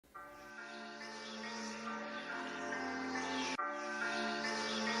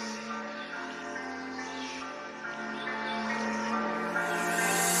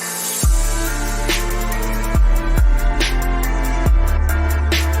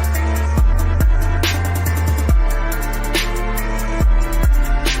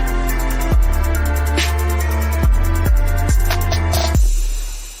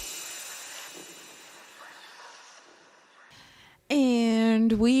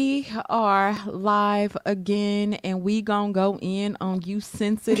We are live again, and we gonna go in on you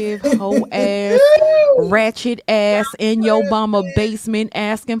sensitive hoe ass, ratchet ass in your mama basement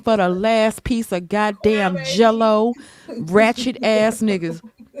asking for the last piece of goddamn Crybaby. jello, ratchet ass niggas.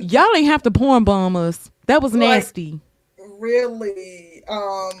 Y'all ain't have to porn bomb us. That was Like, nasty. really,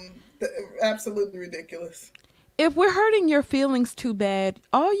 absolutely ridiculous. If we're hurting your feelings too bad,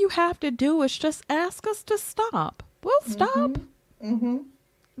 all you have to do is just ask us to stop. We'll stop. Mm-hmm. Mm-hmm.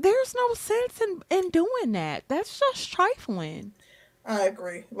 There's no sense in doing that. That's just trifling. I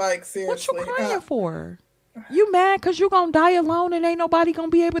agree. Like, What you seriously. crying for? You mad because you gonna die alone and ain't nobody gonna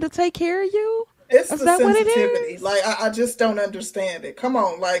be able to take care of you? It's Is the that what it sensitivity. is? Like, I just don't understand it. Come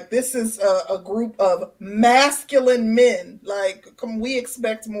on. Like, this is a group of masculine men. Like, come, we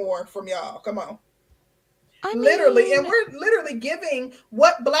expect more from y'all. Come on. I Literally, and mean, we're literally giving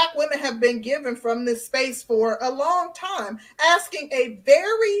what black women have been given from this space for a long time, asking a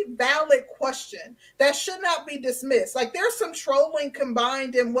very valid question that should not be dismissed. Like, there's some trolling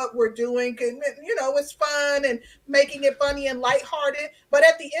combined in what we're doing, and it's fun and making it funny and lighthearted, but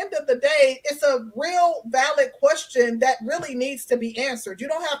at the end of the day, it's a real valid question that really needs to be answered. You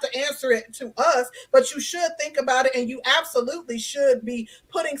don't have to answer it to us, but you should think about it, and you absolutely should be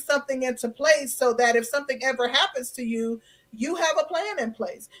putting something into place so that if something ever happens to you, you have a plan in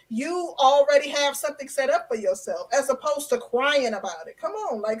place. You already have something set up for yourself as opposed to crying about it. Come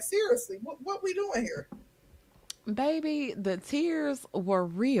on, like, seriously, what we doing here? baby, the tears were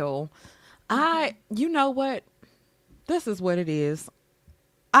real. Mm-hmm. You know what? This is what it is.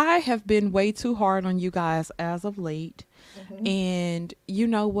 I have been way too hard on you guys as of late. Mm-hmm. And you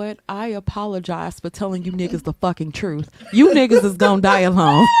know what? I apologize for telling you niggas the fucking truth. You niggas is gonna die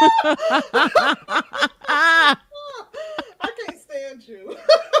alone. I can't stand you.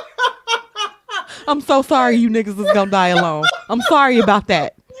 I'm so sorry you niggas is gonna die alone. I'm sorry about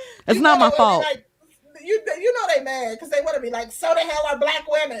that. It's You know not they my want to be fault. like, you know they mad because they want to be like, so the hell are black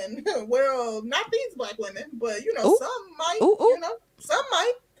women? Well, not these black women, but Ooh, some might. ooh, ooh. Some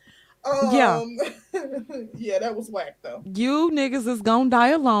might. Yeah. Um, yeah, that was whack though. You niggas is gonna die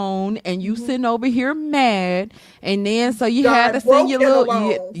alone, and you Mm-hmm. sitting over here mad, and then so you had Die to send broke your and little,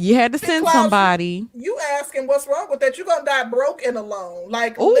 alone. you had to See, send Klaus, somebody. you asking what's wrong with that? You're gonna die broke and alone,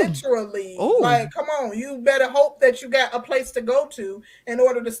 like Ooh, literally. ooh. Like, come on, you better hope that you got a place to go to in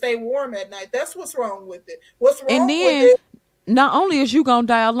order to stay warm at night. That's what's wrong with it. What's And wrong with then it? not only is you gonna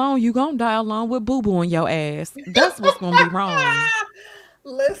die alone, you gonna die alone with boo boo in your ass. That's what's gonna be wrong.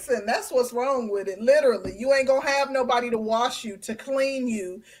 Listen, that's what's wrong with it. Literally, you ain't gonna have nobody to wash you, to clean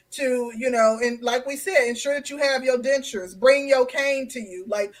you, to and like we said, ensure that you have your dentures, bring your cane to you,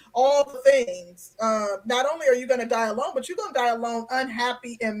 like all the things. Not only are you gonna die alone, but you're gonna die alone,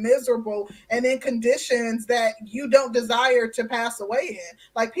 unhappy and miserable, and in conditions that you don't desire to pass away in.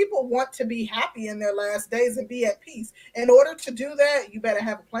 Like, people want to be happy in their last days and be at peace. In order to do that, you better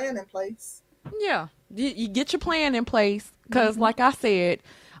have a plan in place. Yeah, you get your plan in place because, Mm-hmm. like I said,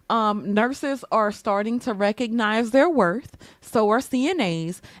 nurses are starting to recognize their worth. So are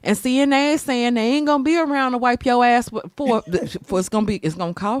CNAs, and CNAs saying they ain't gonna be around to wipe your ass for it's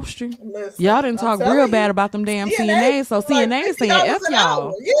gonna cost you. Y'all Listen, didn't I'm talk real telling bad you, about them damn CNA CNAs. So like CNAs saying $50 f an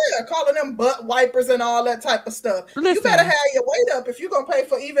hour. y'all. Yeah, calling them butt wipers and all that type of stuff. You better Listen, have your weight up if you're gonna pay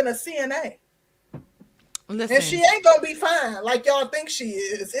for even a CNA. And she listen. ain't gonna be fine like y'all think she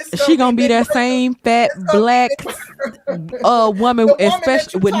is. It's She gonna be gonna be Big that Bertha. same fat It's gonna be black Big Bertha. woman, The woman that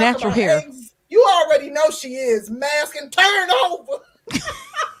especially you with talk natural about, hair. you already know she is. Mask and turn over.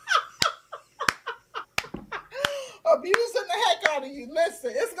 Abusing the heck out of you.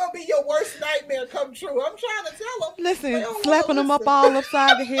 Listen, it's gonna be your worst nightmare come true. I'm trying to tell them. They Listen, don't want to slapping them up listen. all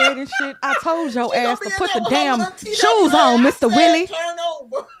upside the head and shit. I told your She gonna ass be to in put the there holding damn them shoes TWA. on, I Mister said Willie. turn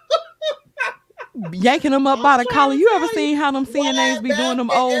over. Yanking them up I'm by the collar. trying to You ever tell you. seen how them CNAs Wide be doing back them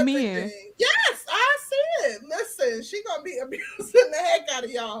and old men? everything. Yes, I see it. Listen, she gonna be abusing the heck out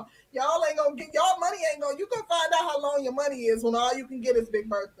of y'all. Y'all ain't gonna get y'all money ain't gonna you gonna find out how long your money is when all you can get is Big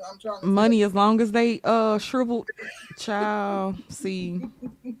Bertha. I'm trying to tell Money you. as long as they shriveled. Child, see,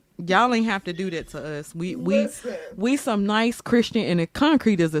 y'all ain't have to do that to us. Listen. We some nice Christian, and the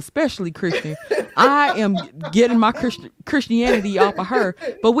concrete is especially Christian. I am getting my Christianity off of her,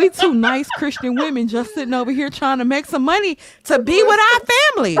 but we two nice Christian women just sitting over here trying to make some money to be with Listen. our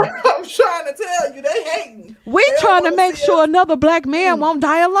family. I'm trying to tell you, they hating. We They don't trying to want to make see sure us. another black man Mm. won't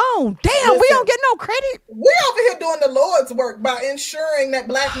die alone. Damn, we don't Listen, get no credit. we over here doing the Lord's work by ensuring that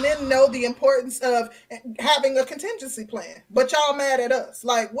black men know the importance of having a contingency plan. But y'all mad at us.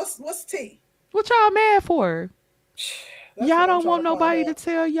 Like, what's tea? What y'all mad for? That's Y'all what I'm don't trying want to find nobody to out.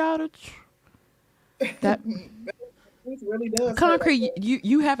 tell y'all that. It really does hurt like Concrete, that.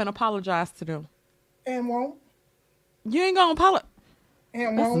 you haven't apologized to them. And won't. You ain't gonna apologize.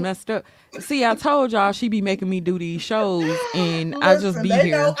 And That's won't. messed up. See, I told y'all she be making me do these shows, and I just Listen, be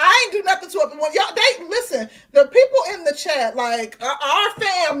they know here. I ain't do nothing to it. When y'all, they listen. The people in the chat, like our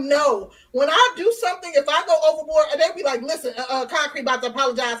fam, know when I do something. If I go overboard, and they be like, "Listen, Concrete about to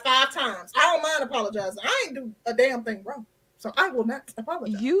apologize 5 times." I don't mind apologizing. I ain't do a damn thing wrong, so I will not You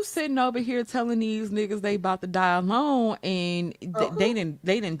apologize. sitting over here telling these niggas they about to die alone, and Okay,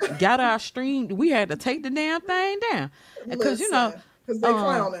 they didn't got our stream. We had to take the damn thing down, because listen, because they um,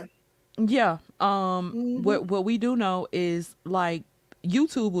 clowning. yeah, Mm-hmm. what we do know is like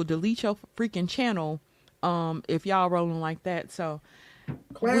YouTube will delete your freaking channel, if y'all rolling like that. So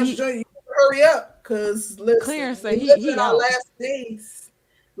Clarence we Jr., you hurry up, because listen, Clarence we said living in he our out. last days.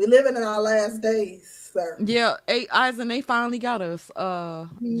 We living in our last days, sir. Yeah, eight eyes and they finally got us.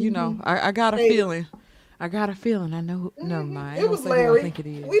 Mm-hmm. I got a Hey, feeling. I got a feeling. I know. Never mind. I ain't it gonna was say who I Larry. think it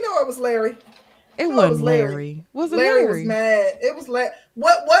is. We know it was Larry. We It know it was wasn't Larry. Larry. Was it Larry was Larry? mad. It was like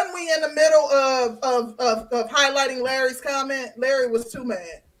what wasn't we in the middle of highlighting Larry's comment? Larry was too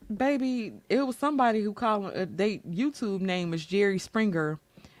mad. Baby, it was somebody who called they YouTube name is Jerry Springer,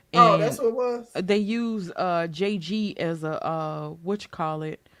 Oh, that's and what it was. they use JG as a what you call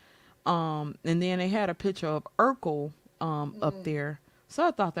it, and then they had a picture of Urkel up Mm, there. So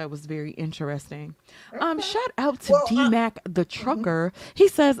I thought that was very interesting. okay. Shout out to Well, D Mac the mhm. trucker. He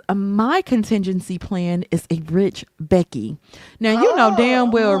says my contingency plan is a rich Becky. Now you know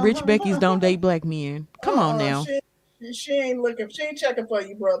damn well rich Beckys don't Oh. date black men. Come on now. She ain't looking. She ain't checking for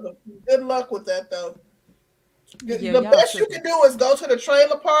you, brother. Good luck with that, though. Yeah, The y'all best you tripping. can do is go to the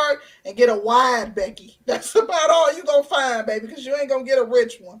trailer park and get a wide Becky. That's about all you gonna find, baby, because you ain't gonna get a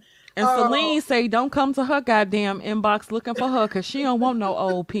rich one. And Uh, Celine say don't come to her goddamn inbox looking for her because she don't want no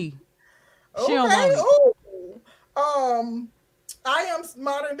old P. She don't okay. want it. Oh, um, I am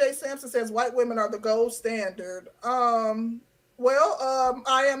modern day Samson says white women are the gold standard. Well,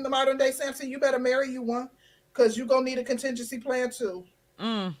 I am the modern day Samson. You better marry you one, because you gonna need a contingency plan too.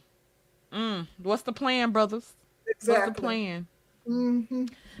 Mm, What's the plan, brothers? What's the Exactly. plan? Mm-hmm.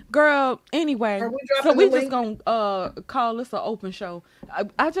 Girl, anyway, Are we so dropping the we just link? gonna call this an open show.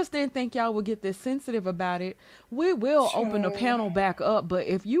 I just didn't think y'all would get this sensitive about it. We will open the Sure. panel back up, but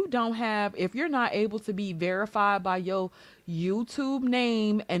if you're not able to be verified by your YouTube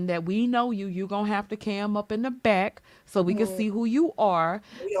name and that we know you, you're gonna have to cam up in the back so we can Mm, see who you are.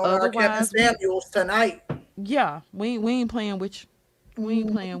 we on our Kevin Otherwise, Samuels tonight. yeah, we ain't playing with you. We ain't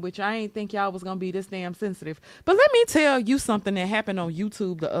Mm, playing with you. I ain't think y'all was gonna be this damn sensitive. But let me tell you something that happened on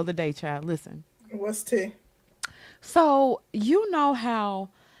YouTube the other day, child. Listen. what's T? So you know how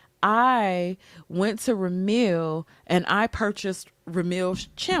I went to Ramil and I purchased Ramil's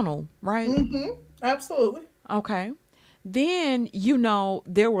channel, right? Mm-hmm. Absolutely. Okay. Then,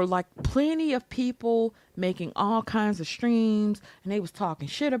 there were like plenty of people making all kinds of streams and they was talking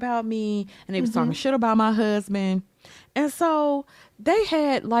shit about me and they was talking Mm-hmm. shit about my husband. And so they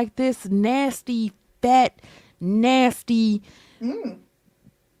had like this nasty, fat, nasty Mm.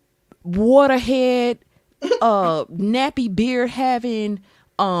 waterhead, nappy beard having,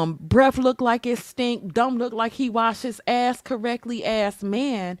 breath look like it stink, don't look like he washed his ass correctly ass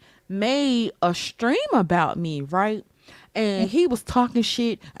man made a stream about me, right? And he was talking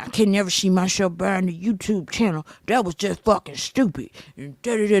shit. I can never see myself buying the YouTube channel. That was just fucking stupid. And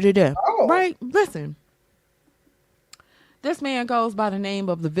da da da da da. Oh. Right? Listen, this man goes by the name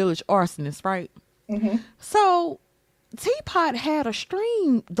of the Village Arsonist, right? Mm-hmm. So Teapot had a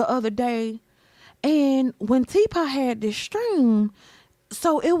stream the other day, and when Teapot had this stream,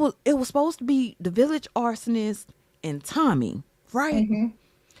 so it was supposed to be the Village Arsonist and Tommy, right? Mm-hmm.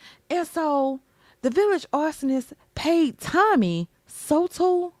 And so the Village Arsonist paid Tommy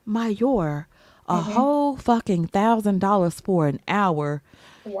Sotomayor a Mm-hmm. whole fucking $1,000 for an hour.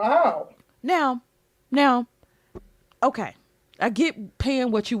 Wow. Now, now, okay, I get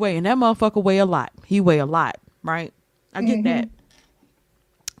paying what you weigh, and that motherfucker weigh a lot. He weigh a lot, right? I get Mm-hmm. that.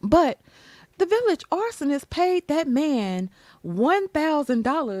 But the Village Arsonist paid that man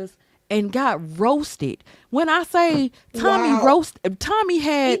 $1,000 and got roasted. When I say Wow. Tommy He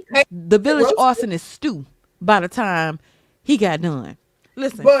had paid the to Village roast it, Arsonist stew by the time he got done.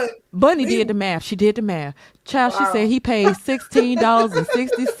 Listen, but Bunny he did the math. She did the math. Child, she said wow. he paid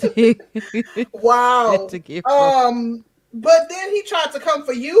 $16.66 Wow. to get roasted. But then he tried to come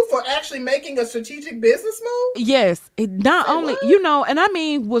for you for actually making a strategic business move? Yes, it not Say only, what? and I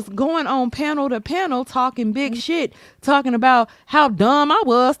mean, was going on panel to panel talking big Mm, shit, talking about how dumb I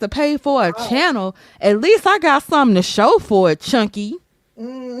was to pay for a wow. channel. At least I got something to show for it, Chunky.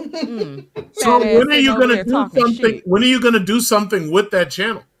 Mm. So Fat ass sitting over there talking shit. when are you gonna do something with that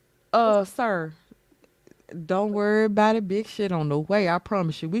channel? Sir, don't worry about it. Big shit on the way. I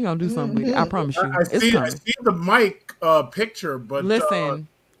promise you. We gonna do something with it. I Mhm. promise you. It's I coming. see the mic picture, but Listen,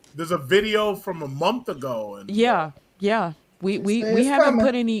 there's a video from a month ago, and yeah, yeah. We, She we said we it's haven't coming.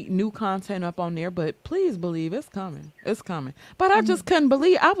 put any new content up on there, but please believe it's coming. It's coming. But I just Mhm. couldn't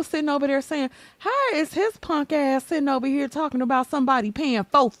believe I was sitting over there saying, "How is his punk ass sitting over here talking about somebody paying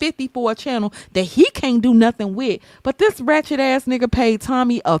 $4.50 for a channel that he can't do nothing with?" But this ratchet ass nigga paid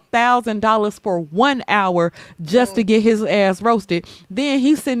Tommy $1,000 for 1 hour just to Mm. get his ass roasted. Then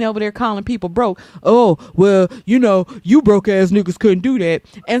he's sitting over there calling people broke. Oh well, you broke ass niggas couldn't do that.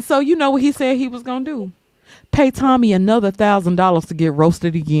 And so you know what he said he was gonna do? Pay Tommy another $1,000 to get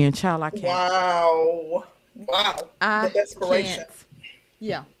roasted again. Child, I can't. Wow. Wow. The I desperation. can't.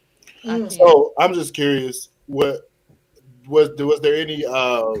 Yeah, I Mm. can't. So I'm just curious, what was there any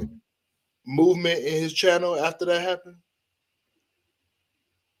movement in his channel after that happened?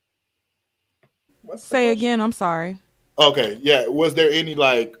 What's the Say question? again, I'm sorry. Okay, yeah. Was there any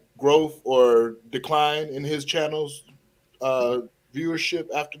like growth or decline in his channel's uh viewership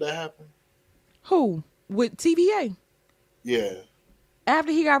after that happened? Who? With TVA? Yeah.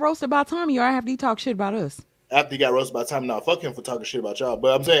 After he got roasted by Tommy or after he talked shit about us? After he got roasted by Tommy, now fuck him for talking shit about y'all.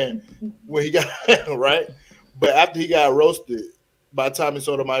 But I'm saying when he got right, but after he got roasted by Tommy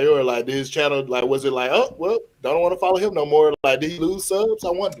Sotomayor, like did his channel like was it like, oh well, don't want to follow him no more? Like did he lose subs?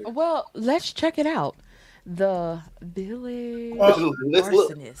 I wonder. Well, let's check it out. The Village well, Let's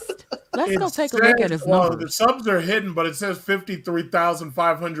look. Arsonist. Let's it go take a look at says his the numbers. subs are hidden, but it says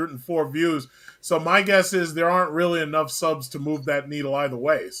 53,504 views. So my guess is there aren't really enough subs to move that needle either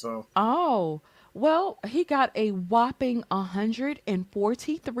way. So Oh, well, he got a whopping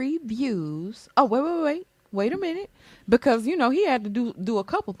 143 views. Oh, wait. Wait a minute. Because he had to do a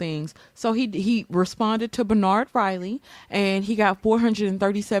couple things. So he responded to Bernard Riley and he got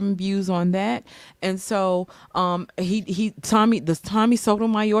 437 views on that. And so he Tommy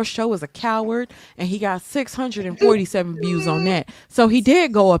Sotomayor show is a coward and he got 647 views on that. So he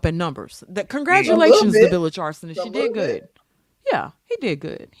did go up in numbers. A little Congratulations, the bit. Village Arsonist. A You did little bit. good. Yeah, he did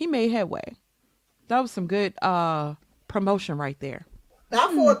good. He made headway. That was some good promotion right there.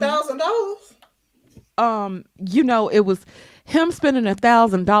 Not for $1,000. It was him spending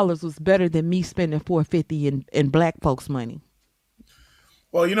 $1,000 was better than me spending 450 in black folks' money.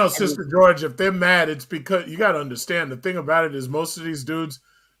 well, Sister George, if they're mad, it's because you got to understand the thing about it is most of these dudes,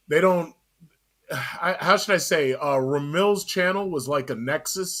 they don't. How should I say? Ramil's channel was like a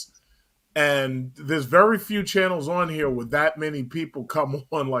nexus, and there's very few channels on here with that many people come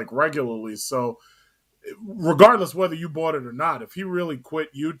on like regularly. So regardless whether you bought it or not, if he really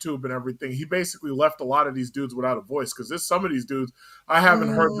quit YouTube and everything, he basically left a lot of these dudes without a voice. Because there's some of these dudes I haven't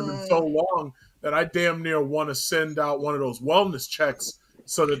heard them in so Mm. long that I damn near want to send out one of those wellness checks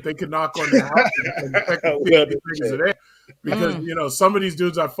so that they can knock on their house and check to see if these niggas are there. Because Mm. some of these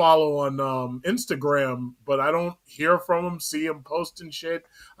dudes I follow on Instagram, but I don't hear from them, see them posting shit.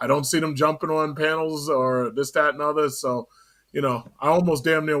 I don't see them jumping on panels or this, that, and other. So I almost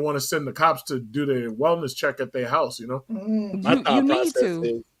damn near want to send the cops to do their wellness check at their house, Mm. My You thought need process to.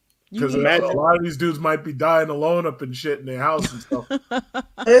 is You because need a to. imagine lot of these dudes might be dying alone up in shit in their house and stuff.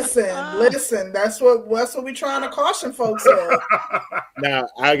 Listen. That's what we trying to caution folks of. now.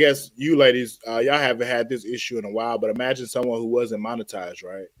 I guess you ladies, y'all haven't had this issue in a while, but imagine someone who wasn't monetized,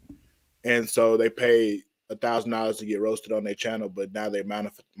 right? And so they paid $1,000 to get roasted on their channel, but now they're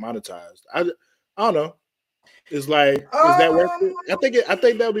monetized. I don't know. It's like, is that worth it? I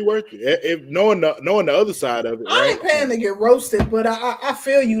think that'll be worth it if knowing the other side of it, I right? ain't paying to get roasted, but I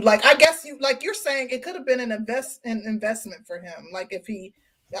feel you. Like I guess you're saying it could have been an investment for him. Like if he,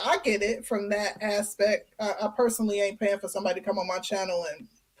 I get it from that aspect. I personally ain't paying for somebody to come on my channel and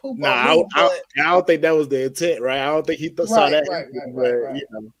poop Nah, on me. I But don't think that was the intent, right? I don't think he saw right, that. right.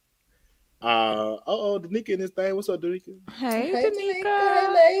 Danica in this thing. What's up, Danica? Hey, Hey, Tanika, hey,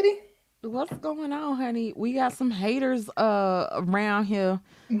 Danica. lady. What's going on, honey? We got some haters around here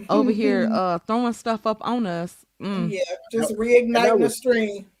over here throwing stuff up on us. Yeah, just And that reigniting the was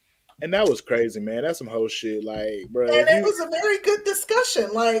stream. and that was crazy, man. That's some whole shit, like, bro. And it was a very good discussion.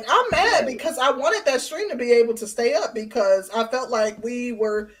 Like I'm mad because I wanted that stream to be able to stay up because I felt like we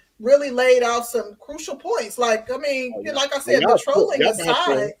were really laid out some crucial points. Like I mean, like I said, the trolling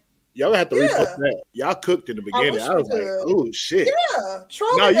aside. Y'all gonna have to repost Yeah. that. Y'all cooked in the I beginning. wish I we was like, could. oh shit. Yeah,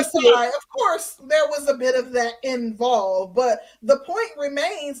 trolling No, you aside, could. of course, there was a bit of that involved, but the point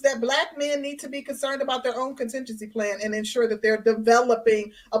remains that Black men need to be concerned about their own contingency plan and ensure that they're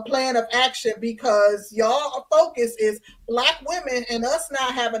developing a plan of action, because y'all focus is Black women and us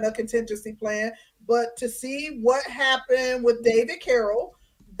not having a contingency plan. But to see what happened with David Carroll,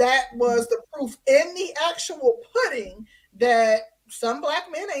 that was the proof in the actual pudding that some Black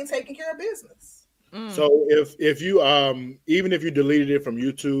men ain't taking care of business. So if you even if you deleted it from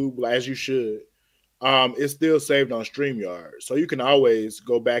YouTube, as you should, it's still saved on StreamYard. So you can always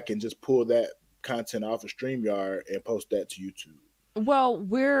go back and just pull that content off of StreamYard and post that to YouTube. Well,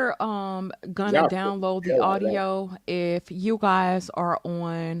 we're gonna Y'all download the hell like that. audio. If you guys are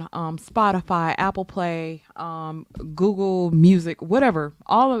on Spotify, Apple Play, Google Music, whatever,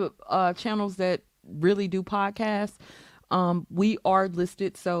 all of channels that really do podcasts, we are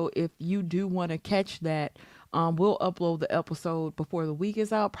listed. So if you do want to catch that, we'll upload the episode before the week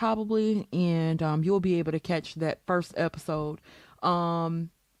is out probably, and you'll be able to catch that first episode. Um,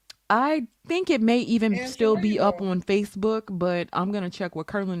 I think it may even still be up Angelina. on Facebook, but I'm gonna check with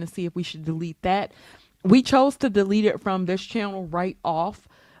Curlin to see if we should delete that. We chose to delete it from this channel right off,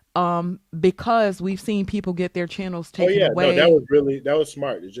 because we've seen people get their channels Oh taken yeah, no, away. that was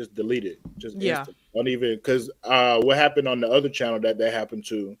smart. It's just delete it, just Yeah. instant. Don't even because what happened on the other channel that happened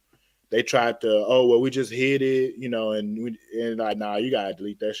to? They tried to we just hid it, and like nah, you gotta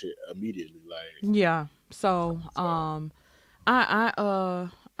delete that shit immediately. Like Yeah. So, I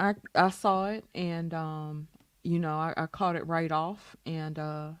I saw it, and I caught it right off, and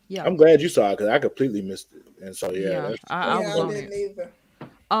yeah. I'm glad you saw it because I completely missed it, and so yeah, Yeah, that's I that's was Yeah, I on dope. it. didn't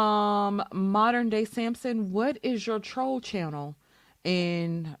either. Modern day Samson, what is your troll channel?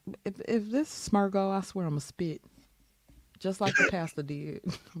 And if this is Smargo, I swear I'm a spit, just like the pastor did.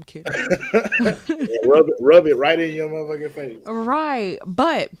 I'm kidding. Yeah, rub it right in your motherfucking face. Right,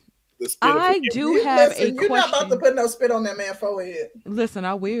 but The spit of I forgiveness. do You have a listen, you're not about to question. put no spit on that man's forehead. Listen,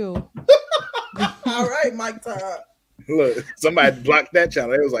 I will. All right, Mike Todd. Look, somebody blocked that channel.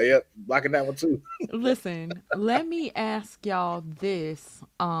 They was like, "Yep, blocking that one too." Listen, let me ask y'all this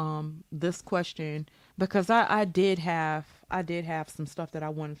question, because I did have some stuff that I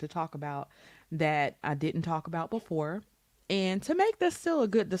wanted to talk about that I didn't talk about before. And to make this still a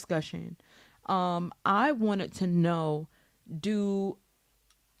good discussion, I wanted to know, do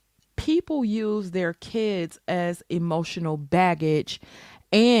people use their kids as emotional baggage,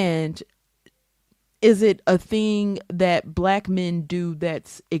 and is it a thing that Black men do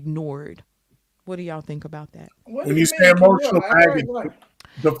that's ignored? What do y'all think about that? What do When you you say mean? Can you emotional elaborate? baggage, Like,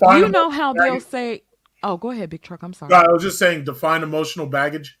 define You know emotional how they'll baggage. say, "Oh, go ahead, big truck. I'm No, sorry." I was just saying define emotional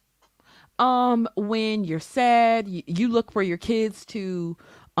baggage. When you're sad, you look for your kids to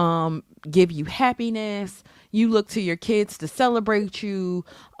give you happiness. You look to your kids to celebrate you.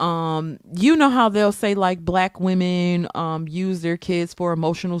 You know how they'll say, like, Black women use their kids for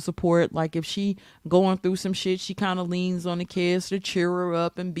emotional support. Like if she going through some shit, she kind of leans on the kids to cheer her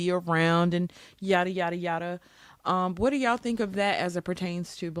up and be around, and yada yada yada. What do y'all think of that as it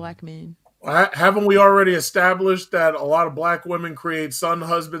pertains to Black men? Haven't we already established that a lot of Black women create son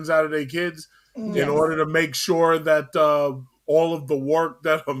husbands out of their kids in mm, Yes. order to make sure that all of the work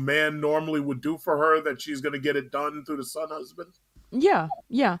that a man normally would do for her, that she's going to get it done through the son husband? Yeah,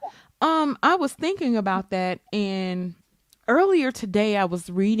 yeah. I was thinking about that, and earlier today I was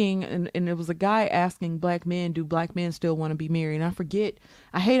reading, and it was a guy asking Black men, do Black men still want to be married? And I forget,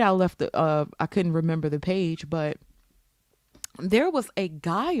 I hate I left I couldn't remember the page, but there was a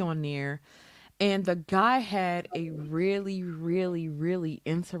guy on there, and the guy had a really, really, really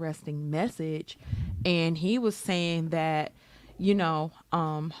interesting message, and he was saying that,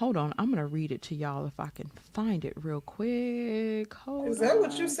 hold on, I'm gonna read it to y'all if I can find it real quick. is Hold that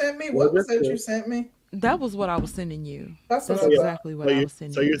what you on. sent me? Well, What was that's that you good. sent me? That was what I was sending you. That's what That's I So, yeah. thought. exactly what So I you was so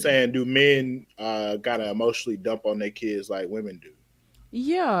sending you're you. saying do men gotta emotionally dump on their kids like women do?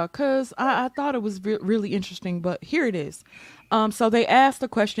 Yeah, because I thought it was really interesting, but here it is. So they asked the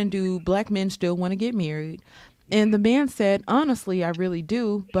question, do Black men still want to get married? And the man said, honestly, I really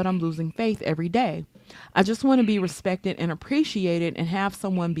do, but I'm losing faith every day. I just want to be respected and appreciated and have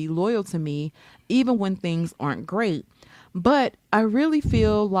someone be loyal to me, even when things aren't great. But I really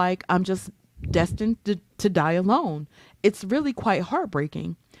feel like I'm just destined to die alone. It's really quite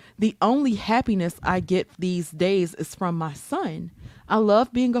heartbreaking. The only happiness I get these days is from my son. I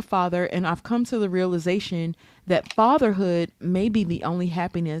love being a father, and I've come to the realization that fatherhood may be the only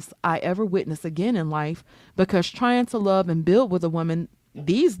happiness I ever witness again in life, because trying to love and build with a woman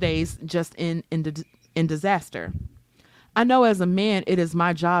these days just in disaster. I know as a man, it is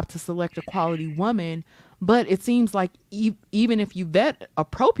my job to select a quality woman, but it seems like even if you vet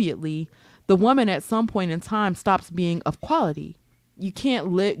appropriately, the woman at some point in time stops being of quality. You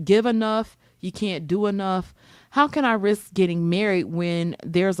can't give enough, you can't do enough. How can I risk getting married when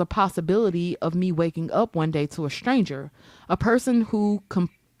there's a possibility of me waking up one day to a stranger, a person who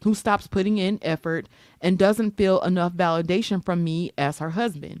stops putting in effort and doesn't feel enough validation from me as her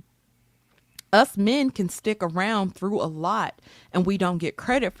husband? Us men can stick around through a lot and we don't get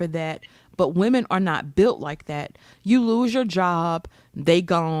credit for that, but women are not built like that. You lose your job, they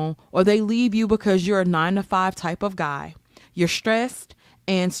gone, or they leave you because you're a 9 to 5 type of guy. You're stressed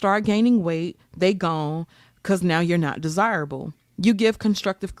and start gaining weight, they gone because now you're not desirable. You give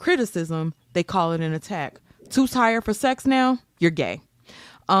constructive criticism, they call it an attack. Too tired for sex now, you're gay.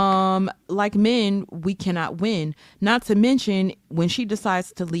 Like men, we cannot win. Not to mention, when she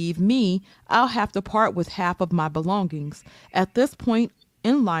decides to leave me, I'll have to part with half of my belongings. At this point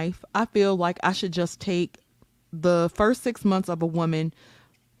in life, I feel like I should just take the first 6 months of a woman,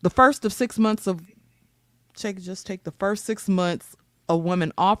 the first of 6 months of, just take the first 6 months a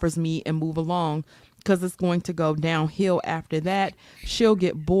woman offers me and move along, because it's going to go downhill after that. She'll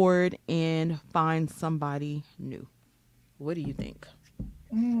get bored and find somebody new. What do you think?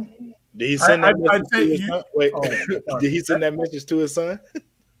 Did he send that I'd message say to his you- son? Wait, Oh, did he send that message to his son?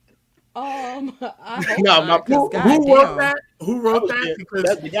 I hope No, not, 'cause Who wrote goddamn. that? Who wrote that? Because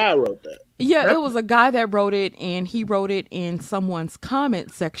That's the guy who wrote that. Yeah, it was a guy that wrote it, and he wrote it in someone's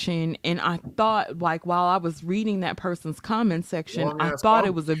comment section. And I thought, like, while I was reading that person's comment section, I Long-ass thought it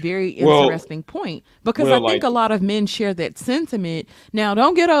comment. was a very Well- interesting point, because well, I think like- a lot of men share that sentiment. Now,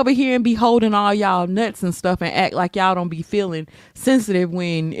 don't get over here and be holding all y'all nuts and stuff and act like y'all don't be feeling sensitive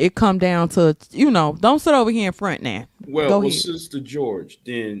when it come down to, don't sit over here in front now. Well, Go well, ahead. Sister George,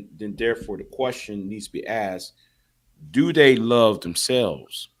 then therefore the question needs to be asked: do they love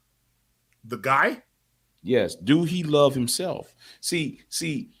themselves? the guy. Yes. Do he love himself? See.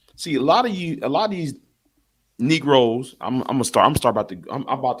 A lot of these Negroes. I'm about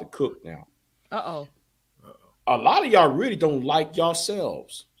to cook now. Uh-oh. A lot of y'all really don't like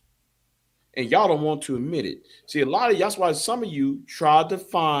yourselves, and y'all don't want to admit it. See, that's why some of you tried to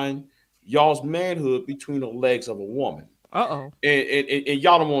find y'all's manhood between the legs of a woman. Uh-oh. And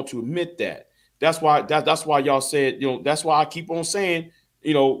y'all don't want to admit that. That's why y'all said, that's why I keep on saying,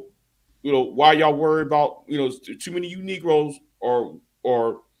 why y'all worry about, too many of you Negroes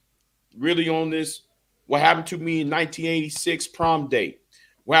or really on this. What happened to me in 1986 prom date?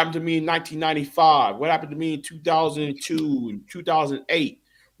 What happened to me in 1995? What happened to me in 2002 and 2008?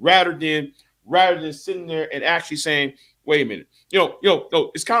 Rather than sitting there and actually saying, wait a minute,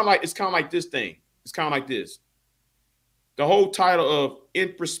 it's kind of like this thing. It's kind of like this. The whole title of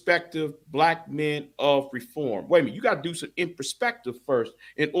In Perspective, Black Men of Reform. Wait a minute, you got to do some in perspective first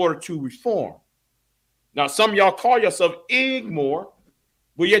in order to reform. Now, some of y'all call yourself Igmore,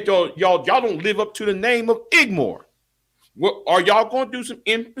 but yet y'all don't live up to the name of Igmore. Are y'all going to do some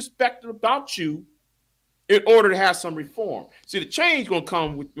in perspective about you in order to have some reform? See, the change going to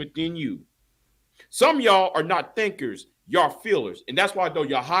come within you. Some of y'all are not thinkers, y'all feelers. And that's why, though,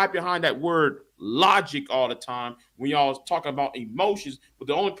 y'all hide behind that word logic all the time when y'all talking about emotions, but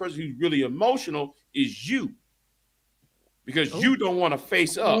the only person who's really emotional is you, because you don't want to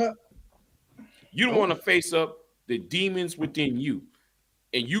face up. You don't want to face up the demons within you.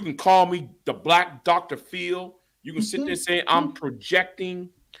 And you can call me the Black Dr. Phil. You can sit there saying I'm projecting.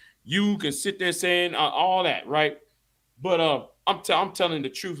 You can sit there saying all that, right? But I'm telling the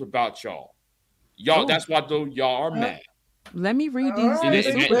truth about y'all. That's why, though, y'all are mad. Let me read All these right. And this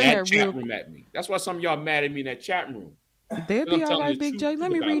in super that chat chat real. room at me. That's why some of y'all mad at me in that chat room. They'll I'm be all telling right, the Big truth J.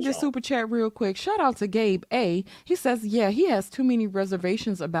 Let me about read this y'all. super chat real quick. Shout out to Gabe A. He says, yeah, he has too many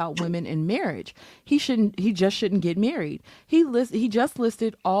reservations about women in marriage. He just shouldn't get married. He just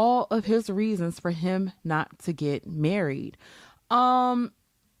listed all of his reasons for him not to get married. Now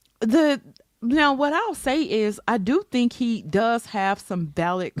what I'll say is I do think he does have some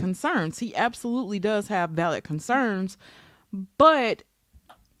valid concerns. He absolutely does have valid concerns, but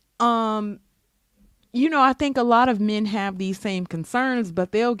I think a lot of men have these same concerns,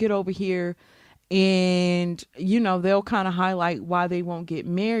 but they'll get over here and, they'll kind of highlight why they won't get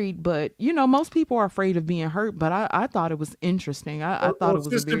married. But, most people are afraid of being hurt. But I thought it was interesting. I thought it was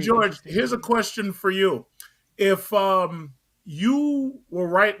Sister a very George, interesting here's a point. question for you. If you were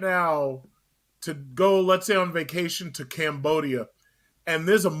right now to go, let's say, on vacation to Cambodia, and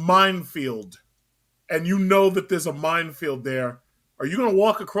there's a minefield, and you know that there's a minefield there, are you going to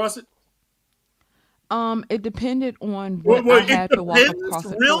walk across it? It depended on Wait, what I it had to walk depends? across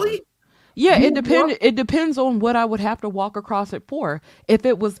it Really? for. Yeah, You want it depends on what I would have to walk across it for. If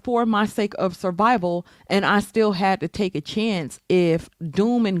it was for my sake of survival and I still had to take a chance, if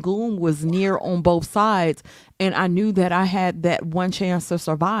doom and gloom was near on both sides and I knew that I had that one chance to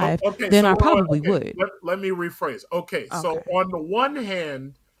survive, okay, then so I probably okay, would. let me rephrase. Okay, so Okay. on the one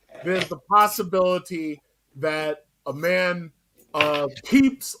hand, there's the possibility that a man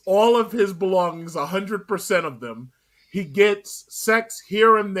keeps all of his belongings, 100% of them. He gets sex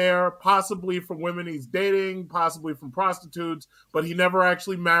here and there, possibly from women he's dating, possibly from prostitutes, but he never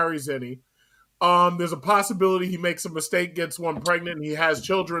actually marries any. There's a possibility he makes a mistake, gets one pregnant, and he has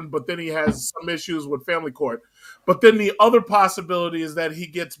children, but then he has some issues with family court. But then the other possibility is that he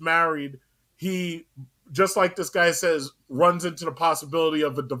gets married. He, just like this guy says, runs into the possibility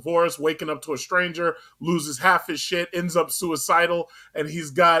of a divorce, waking up to a stranger, loses half his shit, ends up suicidal, and he's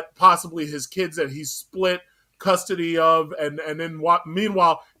got possibly his kids that he's split custody of, and then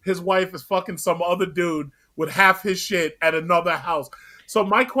meanwhile his wife is fucking some other dude with half his shit at another house. So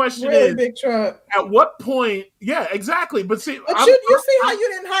my question Really, is, Big Truck. at what point? Yeah, exactly. But see, But you see how you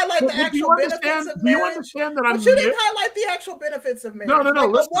didn't highlight the do you actual benefits understand? of Do you marriage? understand that But I'm you didn't here? highlight the actual benefits of marriage. No. Like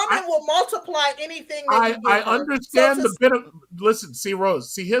Listen, a woman will multiply anything that you give I her. understand So the bit of. Listen, see,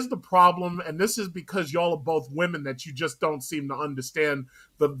 Rose. See, here's the problem, and this is because y'all are both women that you just don't seem to understand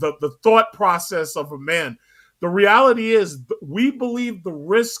the thought process of a man. The reality is, we believe the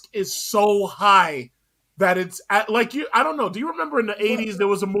risk is so high that it's at, like you. I don't know. Do you remember in the '80s there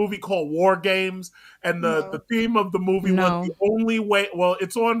was a movie called War Games, and the No. theme of the movie was the No. only way. Well,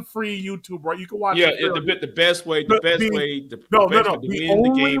 it's on free YouTube, right? You can watch Yeah, it. Free on the best way, the, the the no, no, best way no. to The win the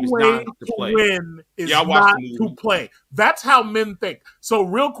only game is way not to to play. win is Yeah, I watched not the to movie. play. That's how men think. So,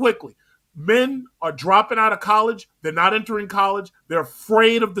 real quickly, men are dropping out of college. They're not entering college. They're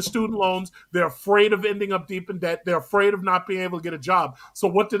afraid of the student loans. They're afraid of ending up deep in debt. They're afraid of not being able to get a job. So,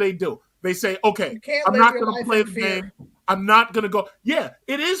 what do? They say, okay, You can't I'm live not your going to life play in the fear. game. I'm not going to go. Yeah,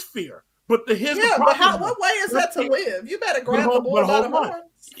 it is fear. But here's the Yeah, problem. but how? What way is that to Let's live? You better but grab the hold, bull but by hold the on.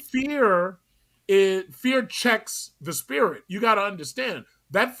 horns. Fear checks the spirit. You got to understand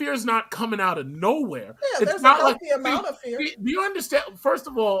that fear is not coming out of nowhere. Yeah, It's there's a not like. healthy amount of fear. Do you understand? First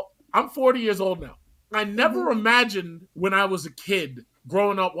of all, I'm 40 years old now. I never Mhm. imagined when I was a kid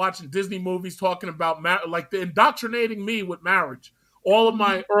growing up watching Disney movies talking about like the indoctrinating me with marriage. All of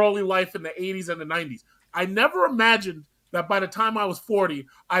my early life in the 80s and the 90s. I never imagined that by the time I was 40,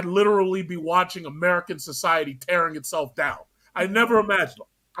 I'd literally be watching American society tearing itself down. I never imagined.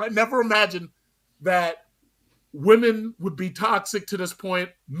 I never imagined that women would be toxic to this point.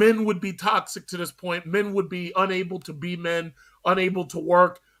 Men would be toxic to this point. Men would be unable to be men, unable to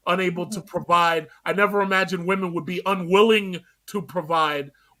work, unable to provide. I never imagined women would be unwilling to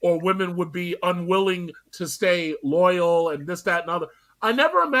provide, or women would be unwilling to stay loyal and this, that, and other. I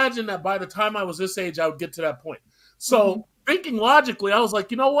never imagined that by the time I was this age, I would get to that point. So, thinking logically, I was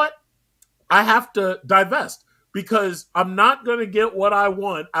like, you know what? I have to divest because I'm not going to get what I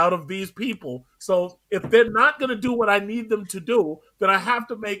want out of these people. So if they're not going to do what I need them to do, then I have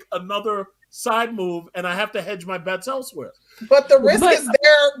to make another side move and I have to hedge my bets elsewhere. But the risk But is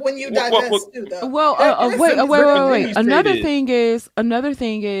there when you divest too, though. well, That risk wait, is wait, there. wait. Let me say Another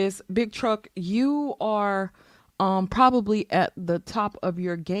thing is, Big Truck, you are probably at the top of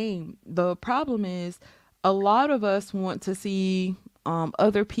your game. The problem is, a lot of us want to see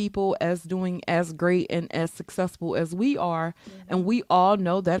other people as doing as great and as successful as we are, and we all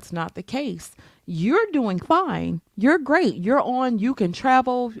know that's not the case. You're doing fine. You're great. You're on. You can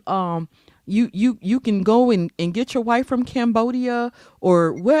travel. You can go and get your wife from Cambodia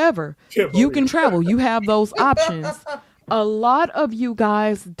or wherever. You can travel. You have those options. A lot of you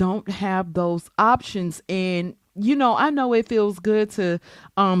guys don't have those options, and I know it feels good to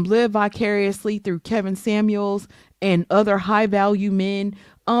live vicariously through Kevin Samuels and other high value men,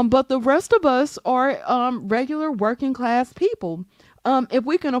 but the rest of us are regular working class people. If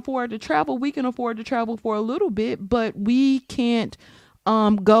we can afford to travel, we can afford to travel for a little bit, but we can't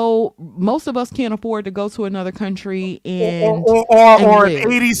go. Most of us can't afford to go to another country and Or in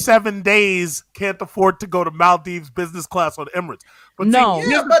live. 87 days can't afford to go to Maldives business class on Emirates. But No.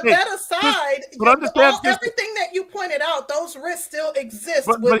 Yeah, but that aside, but understand this- everything that you pointed out, those risks still exist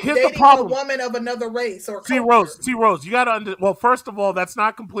But with here's the dating a problem. woman of another race or See, culture. Rose, you gotta well, first of all, that's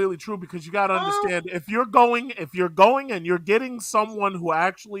not completely true because you gotta understand if you're going and you're getting someone who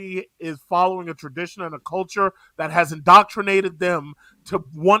actually is following a tradition and a culture that has indoctrinated them to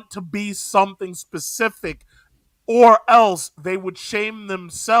want to be something specific, or else they would shame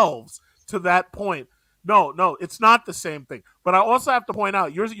themselves to that point. No, it's not the same thing. But I also have to point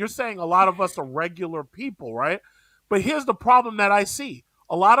out, you're saying a lot of us are regular people, right? But here's the problem that I see.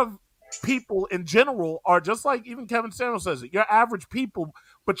 A lot of people in general are just like even Kevin Samuel says it. You're average people,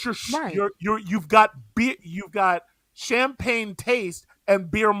 but Right. you've got beer, you've got champagne taste and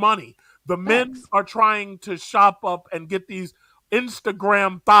beer money. The men Facts. are trying to shop up and get these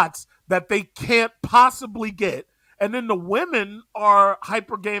Instagram thoughts that they can't possibly get. And then the women are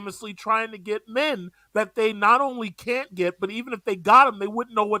hypergamously trying to get men that they not only can't get, but even if they got them, they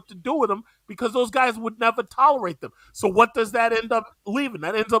wouldn't know what to do with them because those guys would never tolerate them. So what does that end up leaving?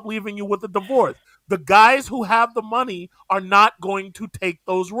 That ends up leaving you with a divorce. The guys who have the money are not going to take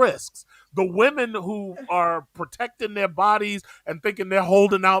those risks. The women who are protecting their bodies and thinking they're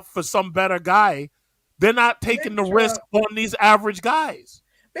holding out for some better guy, they're not taking the risk on these average guys.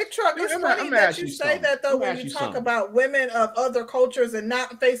 Big Truck, it's I'm funny gonna that ask you you say something. that, though, I'm gonna when ask you you talk something. about women of other cultures and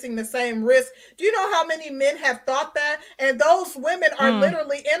not facing the same risk. Do you know how many men have thought that? And those women are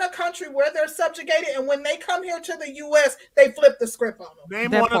literally in a country where they're subjugated, and when they come here to the U.S., they flip the script on them.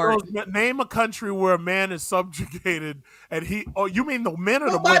 Name That one part. of those. Name a country where a man is subjugated, and he. Oh, you mean the men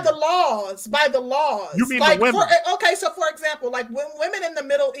or the Well, by women? the laws, by the laws. You mean like the women? Okay, so for example, like when women in the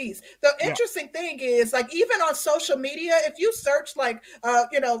Middle East, the Yeah. interesting thing is, like, even on social media, if you search like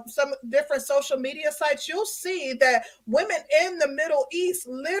some different social media sites, you'll see that women in the Middle East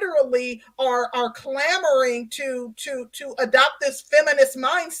literally are clamoring to adopt this feminist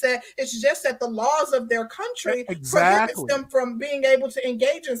mindset. It's just that the laws of their country prohibits Exactly. them from being able to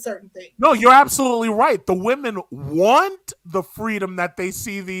engage in certain things. No, you're absolutely right. The women want the freedom that they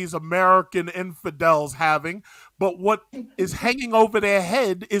see these American infidels having, but what is hanging over their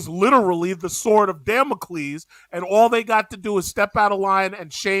head is literally the sword of Damocles, and all they got to do is step out of line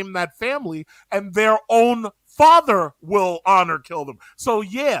and shame that family, and their own father will kill them. So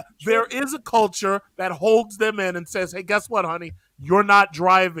yeah, there is a culture that holds them in and says, hey, guess what, honey? You're not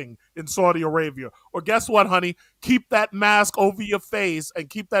driving in Saudi Arabia. Or guess what, honey? Keep that mask over your face and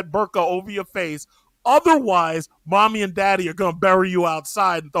keep that burqa over your face. Otherwise, mommy and daddy are going to bury you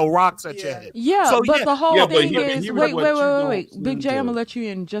outside and throw rocks at your head. Yeah, So, but yeah. the whole Yeah, but thing here- is, here's wait, what wait, you wait, don't wait. Big J, I'm do. gonna let you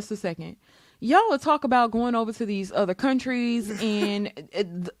in just a second. Y'all will talk about going over to these other countries, and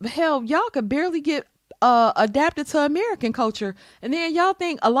hell, y'all could barely get adapted to American culture, and then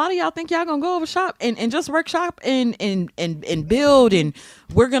a lot of y'all think y'all gonna go over shop and just workshop and build, and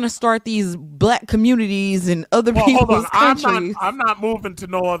we're gonna start these black communities in other Well, hold people's on. countries. I'm not moving to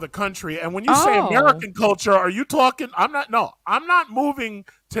no other country. And when you say Oh. American culture, are you talking? I'm not moving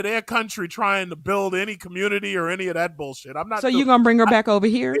to their country trying to build any community or any of that bullshit. I'm not. So you gonna bring her back over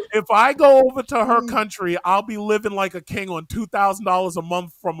here? If I go over to her country, I'll be living like a king on $2,000 a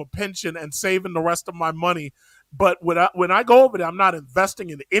month from a pension and saving the rest of my money. But when I go over there, I'm not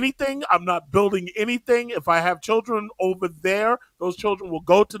investing in anything. I'm not building anything. If I have children over there, those children will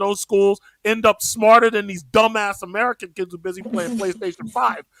go to those schools, end up smarter than these dumbass American kids who are busy playing PlayStation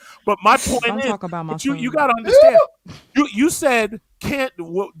 5. But my point Don't is, talk about my but you son. got to understand. You said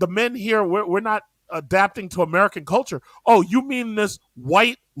the men here, we're not adapting to American culture. Oh, you mean this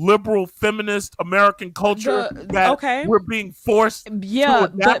white liberal feminist American culture that okay. we're being forced Yeah, to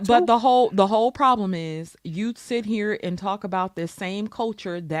adapt but to? the whole problem is you sit here and talk about this same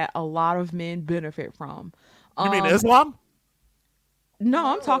culture that a lot of men benefit from. You mean Islam? No,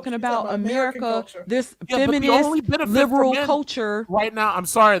 I'm No, talking she's about talking about American America, culture. this Yeah, but the only feminist benefit for liberal men culture. right now, I'm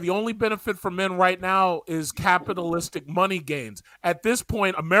sorry, the only benefit for men right now is capitalistic money gains. At this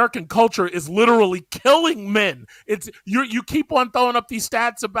point, American culture is literally killing men. It's you keep on throwing up these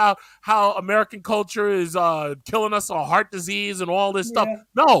stats about how American culture is killing us on heart disease and all this stuff. Yeah.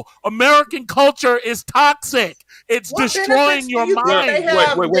 No, American culture is toxic. It's What destroying benefits do your you think mind. they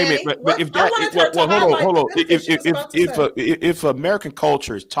have, Wait a minute. Danny? But What- if I that, wanted her to hold highlight on. the benefits she was about to say. If American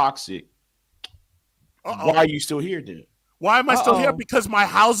culture is toxic, Uh-oh. why are you still here then? Why am I still here? Uh-oh. Because my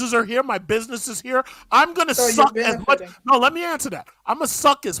houses are here, my business is here. I'm gonna So you're suck as much. benefiting. No, let me answer that. I'm gonna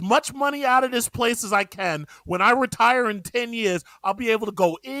suck as much money out of this place as I can. When I retire in 10 years, I'll be able to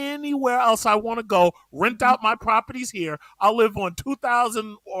go anywhere else I want to go. Rent out my properties here. I'll live on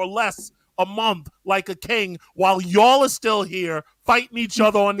 $2,000 or less a month like a king, while y'all are still here fighting each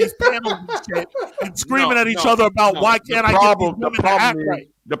other on these panels and shit, and screaming at each other about why can't I get these women to act right.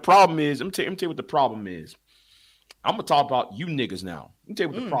 The problem is, let me tell you what the problem is. I'm gonna talk about you niggas now. Let me tell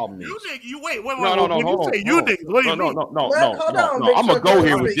you what the problem is. You nigga, you wait. When No, you hold say on, you hold on. niggas, what do you mean? No. Well, hold on, Big I'm gonna Truck, go here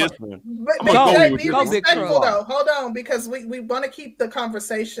hold with on. this one. But I'm Big gonna go J, here with be Go, this Big respectful Truck. though. Hold on, because we want to keep the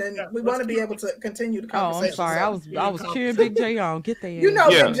conversation. Yeah, we let's want to be keep able to continue the Oh, I'm conversation. sorry. So, I was cheering Big J on. Get there. you know,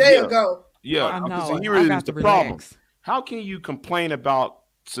 Yeah, Big J yeah. will go. Yeah, I know. so here I is got the to problem. relax. How can you complain about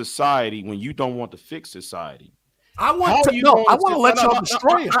society when you don't want to fix society? I want How to you no. gonna I want to sit- let no, y'all no,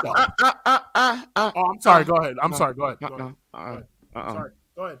 destroy yourself. Oh, I'm sorry. Go ahead. I'm sorry. Go ahead. Go ahead. Sorry.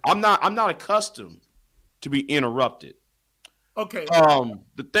 Go ahead. I'm not accustomed to be interrupted. Okay.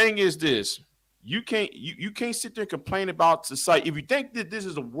 The thing is this. You can't sit there and complain about society. If you think that this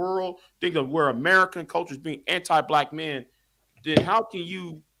is a world, think of where American culture is being anti-black men, then how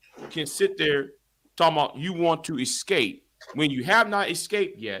can sit there talking about you want to escape when you have not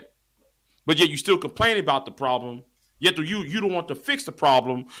escaped yet, but yet you still complain about the problem, yet you don't want to fix the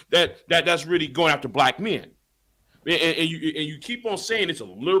problem that's really going after black men. And you keep on saying it's a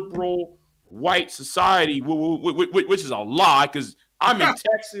liberal white society, which is a lie, because I'm in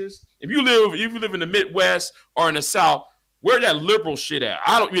Texas. If you live in the Midwest or in the South, where that liberal shit at?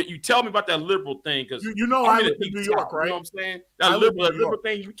 You tell me about that liberal thing, because you know I live in New York, right? You know what I'm saying? That liberal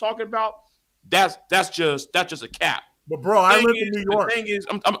thing you talking about, that's just a cap. But bro, I live in New York. The thing is,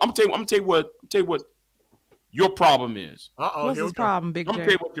 I'm tell you what your problem is. What's his problem, Big J? I'm gonna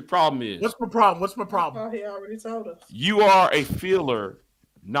tell you what your problem is. What's my problem? Oh, he already told us. You are a feeler,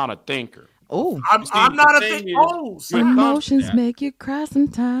 not a thinker. Oh, I'm not a thinker. Oh, emotions make you cry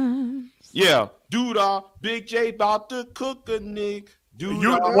sometimes. Yeah, dude, Big J about to cook a nigga.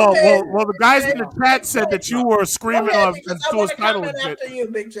 Well, the guys in the chat said that you were screaming of suicidal and shit. After you,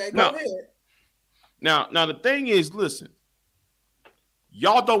 Big J. Go ahead. Now, the thing is, listen,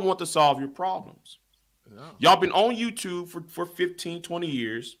 y'all don't want to solve your problems. No. Y'all been on YouTube for 15, 20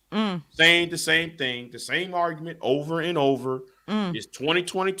 years, saying the same thing, the same argument over and over. It's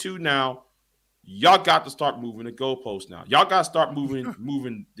 2022 now. Y'all got to start moving the goalposts now. Y'all got to start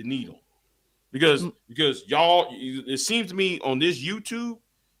moving the needle. Because y'all, it seems to me on this YouTube,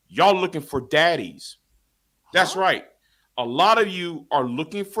 y'all looking for daddies. That's right. A lot of you are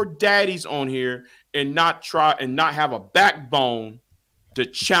looking for daddies on here and not have a backbone to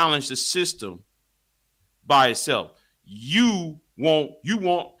challenge the system by itself. Y'all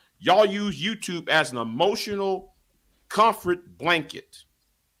use YouTube as an emotional comfort blanket.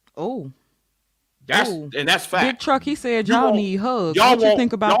 Oh. That's fact. Big Truck, he said y'all need hugs. What you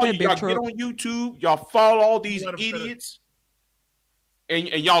think about that, Big Truck? Get on YouTube, y'all follow all these idiots, and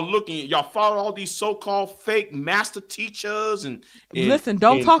y'all follow all these so-called fake master teachers and listen,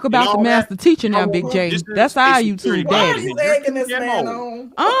 don't talk about the master teacher now, Big J. That's our YouTube Why are daddy. you egging this man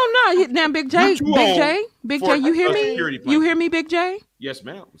on? Oh no, now Big J, you hear me? You hear me, Big J? Yes,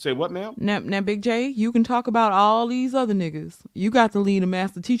 ma'am. Say what, ma'am? Now, Big J, you can talk about all these other niggas. You got to lead the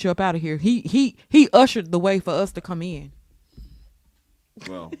master teacher up out of here. He ushered the way for us to come in.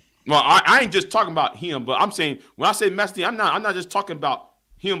 Well, I ain't just talking about him, but I'm saying when I say master teacher, I'm not just talking about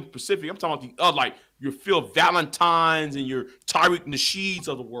him specifically. I'm talking about the other, like your Phil Valentines and your Tyreek Nasheeds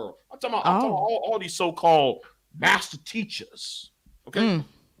of the world. I'm talking about all these so-called master teachers. Okay.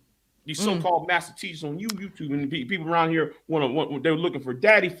 These so-called master teachers on YouTube, and people around here they're looking for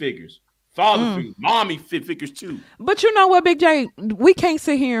daddy figures, father figures, mommy figures too. But you know what, Big J, we can't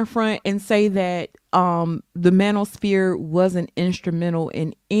sit here in front and say that the manosphere wasn't instrumental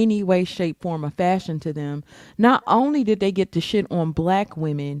in any way, shape, form, or fashion to them. Not only did they get to shit on black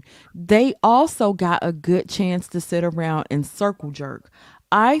women, they also got a good chance to sit around and circle jerk.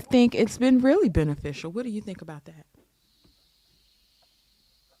 I think it's been really beneficial. What do you think about that?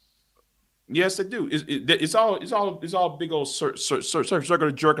 Yes, I do. It's all big old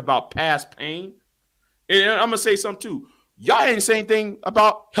circular jerk about past pain. And I'm gonna say something too. Y'all ain't saying anything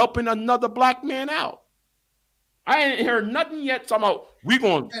about helping another black man out. I ain't heard nothing yet talking about we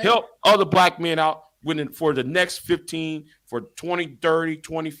gonna help other black men out for the next 15, for 2030,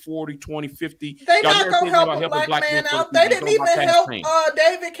 2040, 2050. They not gonna help a black man out. They didn't even help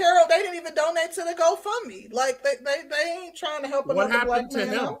David Carroll. They didn't even donate to the GoFundMe. Like they ain't trying to help another black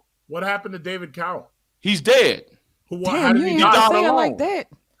man out. What happened to David Carroll? He's dead. How did he die alone? Like that?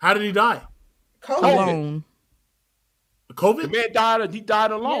 How did he die? COVID. Alone. COVID? The man died. He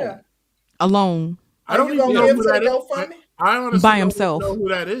died alone. Yeah. Alone. I don't even know who that is. I honestly by himself. Don't know who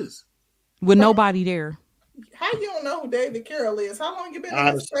that is. With nobody there. How you don't know who David Carroll is? How long you been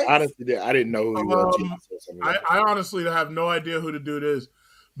in this space? Honestly, I didn't know who he was. I honestly have no idea who the dude is.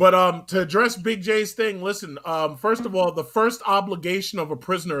 But to address Big J's thing, listen, first of all, the first obligation of a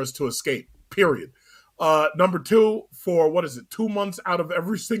prisoner is to escape, period. Number two, for 2 months out of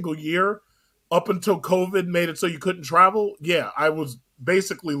every single year, up until COVID made it so you couldn't travel, I was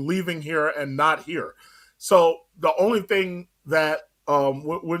basically leaving here and not here. So the only thing that,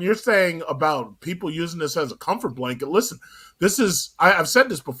 when you're saying about people using this as a comfort blanket, listen, this is, I've said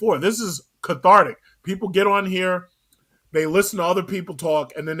this before, this is cathartic. People get on here, they listen to other people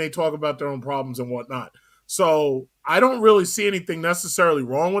talk, and then they talk about their own problems and whatnot. So I don't really see anything necessarily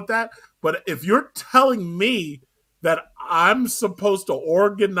wrong with that. But if you're telling me that I'm supposed to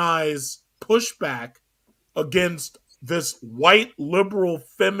organize pushback against this white liberal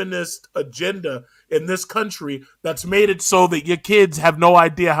feminist agenda in this country that's made it so that your kids have no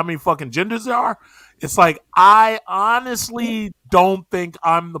idea how many fucking genders there are. It's like, I honestly don't think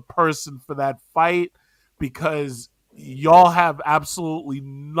I'm the person for that fight, because y'all have absolutely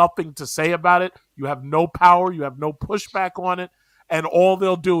nothing to say about it. You have no power. You have no pushback on it. And all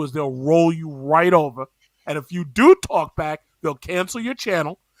they'll do is they'll roll you right over. And if you do talk back, they'll cancel your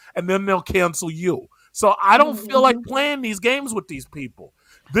channel, and then they'll cancel you. So I don't feel like playing these games with these people.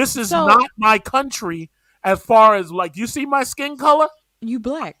 This is not my country. As far as, like, you see my skin color? You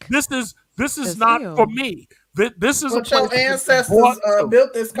black. This is not for me. This is a place your ancestors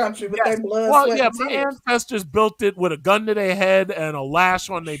built this country with their blood. Well, yeah, my ancestors built it with a gun to their head and a lash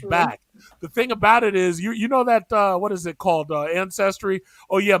on their back. The thing about it is, you know that what is it called, ancestry?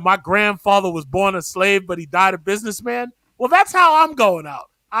 Oh yeah, my grandfather was born a slave, but he died a businessman. Well, that's how I'm going out.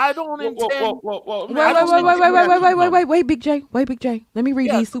 I don't intend. Wait, Big J. Let me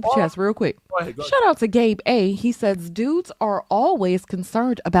read these super chats real quick. Go ahead. Shout out to Gabe A. He says, dudes are always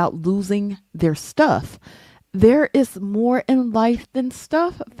concerned about losing their stuff. There is more in life than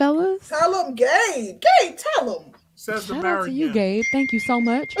stuff, fellas. Tell him, Gabe. Tell him. Shout out to you, Gabe. Thank you so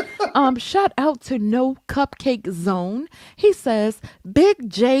much. Shout out to No Cupcake Zone. He says, Big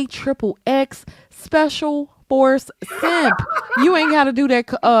J Triple X Special Force Simp. You ain't got to do that.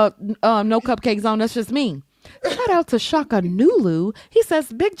 No Cupcake Zone. That's just me. Shout out to Shaka Nulu. He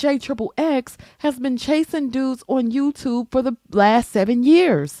says Big J Triple X has been chasing dudes on YouTube for the last 7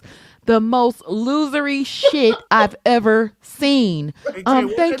 years. The most losery shit I've ever seen.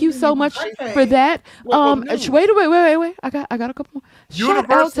 Thank you so much for that. Wait. I got a couple more.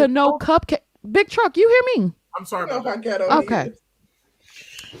 Shout out to No Cupcake. Big Truck, you hear me? I'm sorry about that. Okay.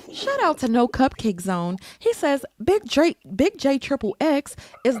 Shout out to No Cupcake Zone. He says Big J Triple X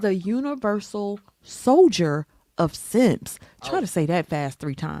is the universal soldier of simps. Try to say that fast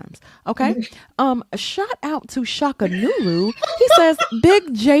 3 times. Okay. Shout out to Shaka Nulu. He says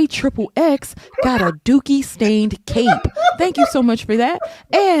Big J Triple X got a dookie stained cape. Thank you so much for that.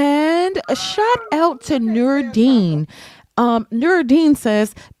 And a shout out to Nuruddin. Nuruddin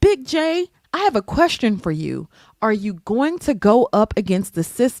says, Big J, I have a question for you. Are you going to go up against the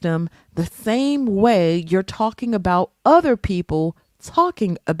system the same way you're talking about other people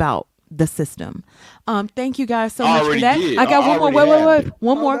talking about the system? Thank you guys so much for that. I got one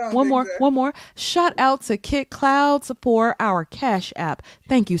more. One more. Shout out to Kit Clouds for our Cash App.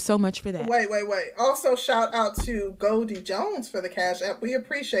 Thank you so much for that. Wait. Also, shout out to Goldie Jones for the Cash App. We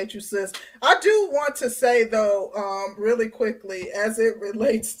appreciate you, sis. I do want to say though, really quickly, as it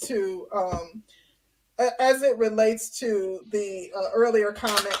relates to the earlier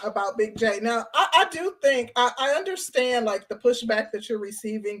comment about Big J. Now, I do think I understand like the pushback that you're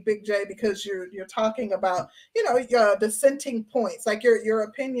receiving, Big J, because you're talking about, dissenting points. Like your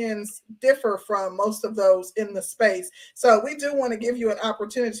opinions differ from most of those in the space. So we do want to give you an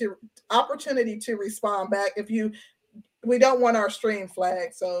opportunity to respond back. We don't want our stream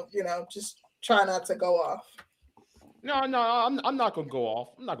flagged, so just try not to go off. No, I'm not gonna go off.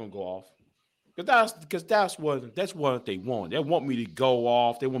 I'm not gonna go off. Because that's what they want. They want me to go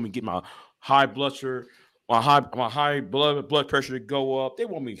off. They want me to get my high blood pressure, my high blood pressure to go up. They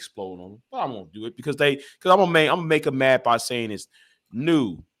want me to explode on them, but I won't do it because I'm gonna make them mad by saying it's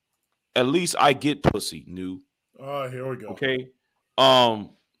new. At least I get pussy, new. Oh, here we go. Okay,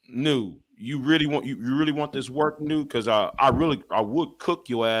 new. You really want this work, new? Because I would cook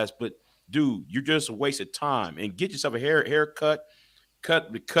your ass, but dude, you're just a waste of time. And get yourself a haircut.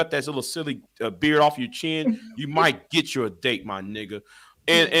 Cut that little silly beard off your chin. You might get you a date, my nigga.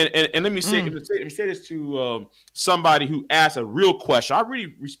 And let me say this to somebody who asked a real question. I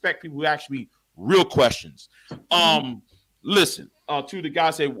really respect people who ask me real questions. Listen, to the guy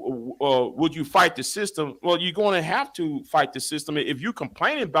say, would you fight the system? Well, you're going to have to fight the system if you're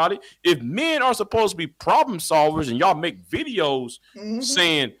complaining about it. If men are supposed to be problem solvers and y'all make videos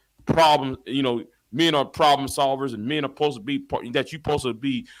saying problems, men are problem solvers, and men are supposed to be that you're supposed to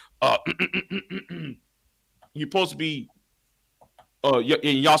be. You're supposed to be. And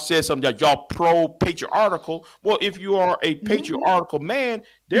y'all said something that y'all pro-patriarchal. Well, if you are a patriarchal man,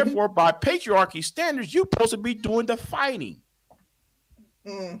 therefore by patriarchy standards, you're supposed to be doing the fighting.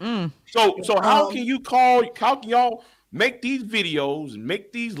 So how can y'all make these videos and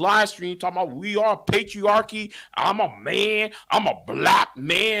make these live streams talking about we are patriarchy? I'm a man. I'm a black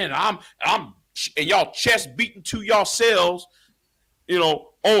man. And y'all chest beating to yourselves,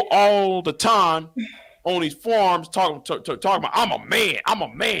 all the time on these forums talking about I'm a man. Let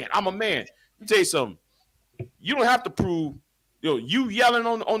me tell you something. You don't have to prove, you yelling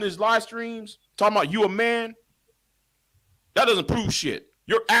on these live streams talking about you a man. That doesn't prove shit.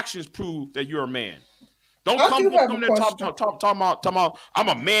 Your actions prove that you're a man. Don't I come do have a there talking question. about I'm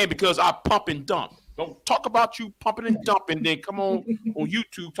a man because I pump and dump. Don't talk about you pumping and dumping, then come on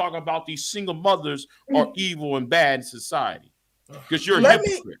YouTube talking about these single mothers are evil and bad in society. Because you're a Let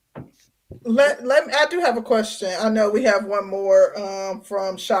me hypocrite. let me. I do have a question. I know we have one more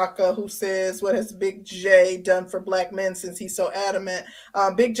from Shaka who says, "What has Big J done for black men since he's so adamant?"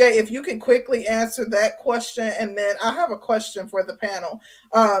 Big J, if you can quickly answer that question, and then I have a question for the panel.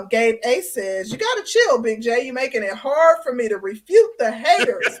 Gabe A says, "You got to chill, Big J. You're making it hard for me to refute the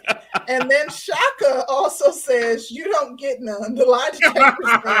haters." And then Shaka also says, "You don't get none." The lie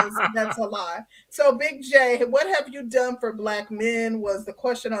detector says that's a lie. So, Big J, what have you done for black men was the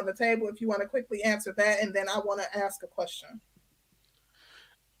question on the table. If you want to quickly answer that, and then I want to ask a question.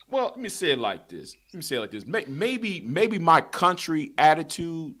 Well, let me say it like this. Maybe my country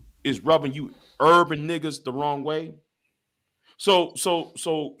attitude is rubbing you urban niggas the wrong way. So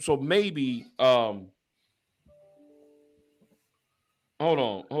maybe hold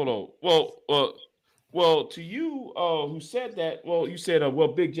on. Well, to you who said that, well, you said well,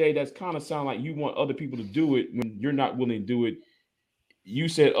 Big J, that's kind of sound like you want other people to do it when you're not willing to do it. You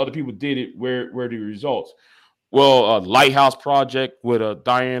said other people did it. Where are the results? Well, Lighthouse Project with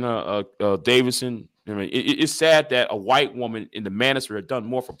Diana Davidson. I mean, it's sad that a white woman in the manosphere had done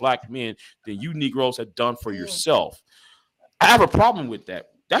more for black men than you Negroes had done for yourself. I have a problem with that.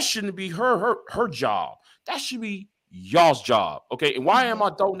 That shouldn't be her job. That should be y'all's job. Okay. And why am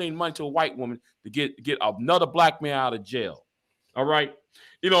I donating money to a white woman to get another black man out of jail? All right.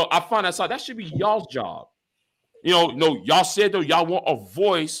 I find that should be y'all's job. No, y'all said though y'all want a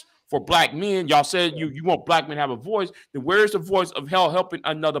voice for black men. Y'all said you want black men to have a voice. Then where's the voice of helping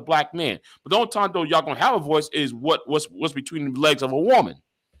another black man? But the only time though y'all gonna have a voice is what's between the legs of a woman.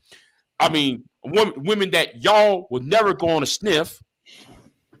 I mean, women that y'all will never go on a sniff.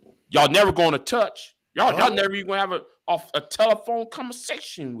 Y'all never going to touch. Y'all never even gonna have a telephone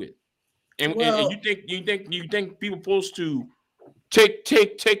conversation with. And you think people supposed to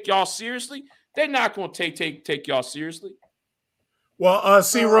take y'all seriously? They're not gonna take y'all seriously. Well,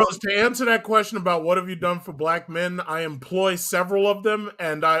 C Rose, to answer that question about what have you done for black men, I employ several of them,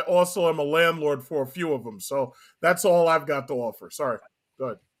 and I also am a landlord for a few of them. So that's all I've got to offer. Sorry.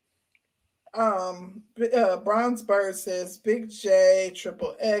 Go ahead. Bronze Bird says Big J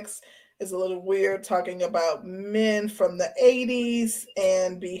Triple X is a little weird talking about men from the 80s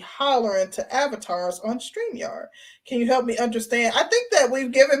and be hollering to avatars on StreamYard. Can you help me understand? I think that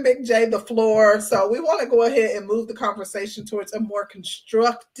we've given Big J the floor, so we want to go ahead and move the conversation towards a more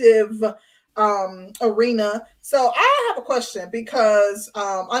constructive arena. So I have a question because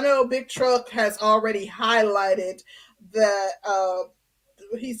I know Big Truck has already highlighted that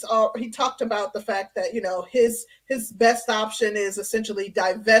he talked about the fact that his best option is essentially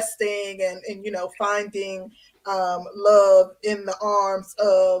divesting and finding love in the arms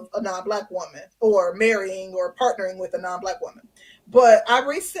of a non-black woman or marrying or partnering with a non-black woman. But I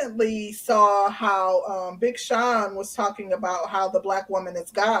recently saw how Big Sean was talking about how the black woman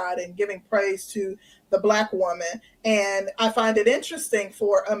is God and giving praise to the black woman. And I find it interesting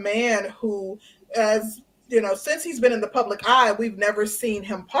for a man who, as since he's been in the public eye, we've never seen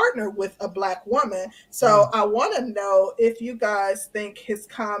him partner with a black woman. So I want to know if you guys think his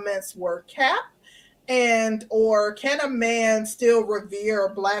comments were cap, or can a man still revere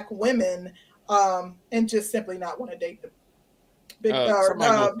black women and just simply not want to date them?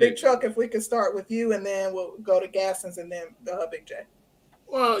 Big Truck, if we could start with you, and then we'll go to Gassens and then Big J.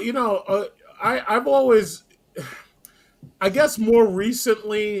 Well, I've always, I guess more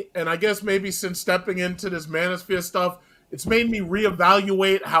recently, and I guess maybe since stepping into this manosphere stuff, it's made me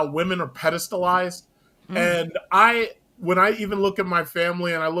reevaluate how women are pedestalized. And when I even look at my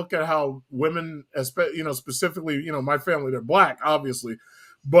family and I look at how women, specifically, my family, they're black, obviously,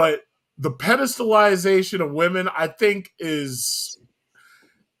 but the pedestalization of women, I think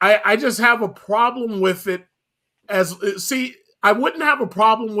I just have a problem with it. I wouldn't have a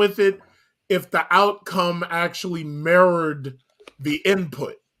problem with it if the outcome actually mirrored the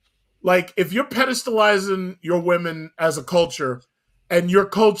input. Like, if you're pedestalizing your women as a culture and your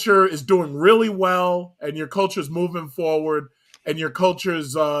culture is doing really well and your culture is moving forward and your culture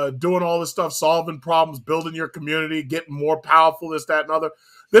is doing all this stuff, solving problems, building your community, getting more powerful, this, that, and other,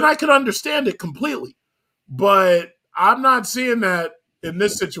 then I could understand it completely. But I'm not seeing that in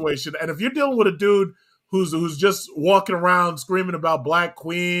this situation. And if you're dealing with a dude who's just walking around screaming about black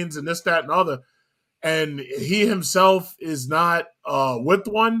queens and this, that, and other, and he himself is not with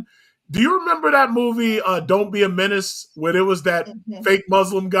one. Do you remember that movie, Don't Be a Menace, where there was that fake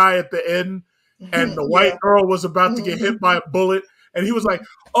Muslim guy at the end? and the white girl was about to get hit by a bullet, and he was like,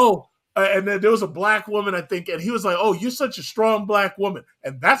 "Oh." And then there was a black woman, I think, and he was like, "Oh, you're such a strong black woman,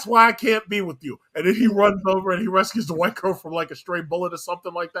 and that's why I can't be with you." And then he runs over and he rescues the white girl from like a stray bullet or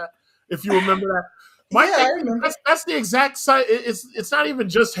something like that. If you remember that, I remember. that's the exact side. It's not even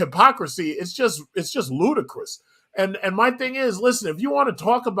just hypocrisy. It's just ludicrous. And my thing is, listen, if you want to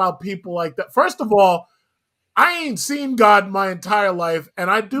talk about people like that, first of all, I ain't seen God my entire life, and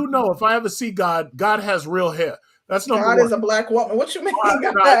I do know if I ever see God, God has real hair. That's number God one. is a black woman. What you mean?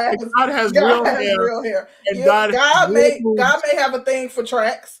 God has real hair. And God may have a thing for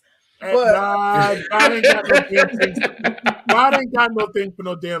tracks. But God ain't got no damn thing. God ain't got no thing for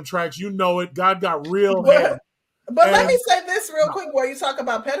no damn tracks. You know it. God got real hair. But let me say this real quick where you talk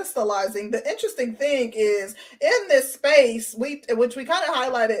about pedestalizing. The interesting thing is in this space, which we kind of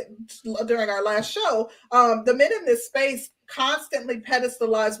highlighted during our last show, the men in this space constantly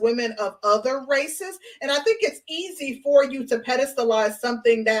pedestalize women of other races. And I think it's easy for you to pedestalize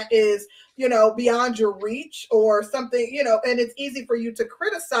something that is, beyond your reach or something, and it's easy for you to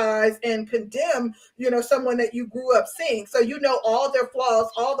criticize and condemn, someone that you grew up seeing. So all their flaws,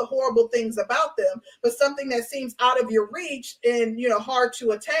 all the horrible things about them, but something that seems out of your reach and, hard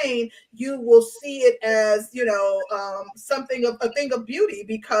to attain, you will see it as, a thing of beauty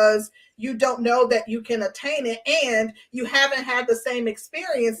because you don't know that you can attain it and you haven't had the same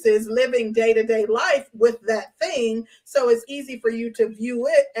experiences living day-to-day life with that thing. So it's easy for you to view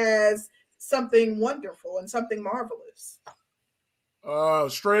it as something wonderful and something marvelous.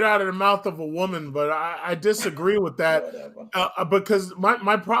 Straight out of the mouth of a woman, but I disagree with that because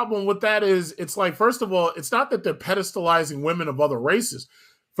my problem with that is it's like, first of all, it's not that they're pedestalizing women of other races.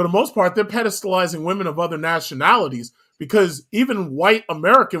 For the most part, they're pedestalizing women of other nationalities because even white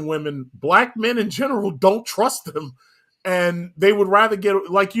American women, black men in general, don't trust them. And they would rather get,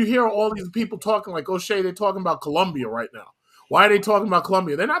 like you hear all these people talking like, O'Shea, they're talking about Colombia right now. Why are they talking about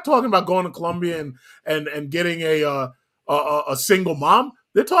Colombia? They're not talking about going to Colombia and getting a single mom.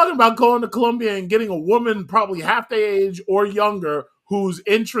 They're talking about going to Colombia and getting a woman probably half their age or younger who's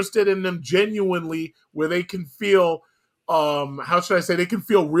interested in them genuinely, where they can feel, how should I say, they can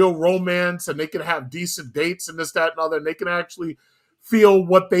feel real romance and they can have decent dates and this, that, and other, and they can actually feel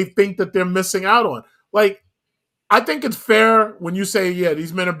what they think that they're missing out on. Like, I think it's fair when you say, yeah,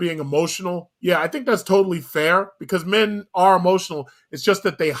 these men are being emotional. Yeah, I think that's totally fair because men are emotional. It's just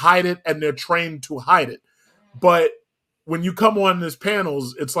that they hide it and they're trained to hide it. But when you come on these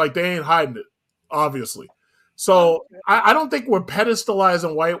panels, it's like they ain't hiding it, obviously. So I don't think we're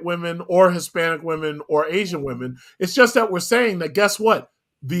pedestalizing white women or Hispanic women or Asian women. It's just that we're saying that, guess what?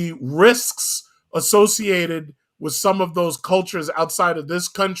 The risks associated with some of those cultures outside of this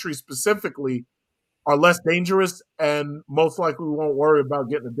country specifically are less dangerous, and most likely we won't worry about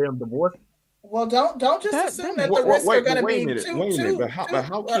getting a damn divorce. Well, don't just assume that the risks are going to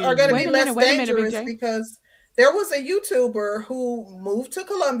be less dangerous because there was a YouTuber who moved to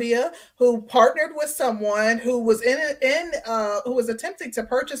Colombia, who partnered with someone who was who was attempting to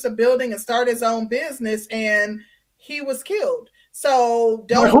purchase a building and start his own business, and he was killed. So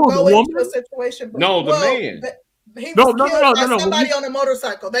don't go into a situation. No, the man. He was killed by somebody on a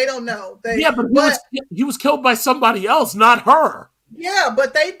motorcycle. They don't know. But he was killed by somebody else, not her. Yeah,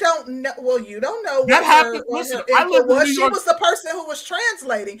 but they don't know. Well, you don't know that happened. Listen, she was the person who was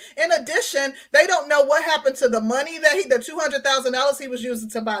translating. In addition, they don't know what happened to the money that the $200,000 he was using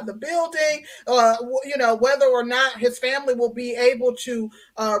to buy the building. Whether or not his family will be able to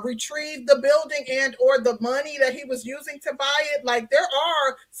retrieve the building and or the money that he was using to buy it. Like, there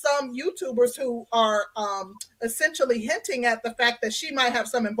are some YouTubers who are essentially hinting at the fact that she might have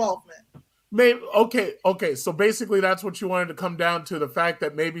some involvement. Maybe okay. So basically, that's what you wanted to come down to, the fact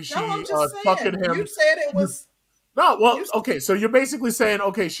that maybe she suckered him. You said it was no. Well, okay. So you're basically saying,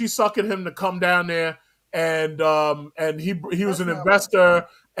 okay, she suckered him to come down there, and he was an investor,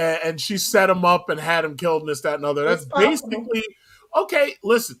 and she set him up and had him killed and this, that, and other. That's basically okay.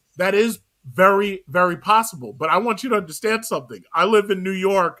 Listen, that is very, very possible. But I want you to understand something. I live in New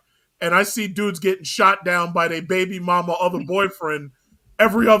York, and I see dudes getting shot down by their baby mama, other boyfriend,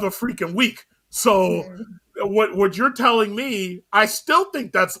 every other freaking week. So what you're telling me, I still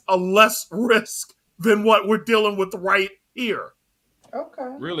think that's a less risk than what we're dealing with right here. Okay.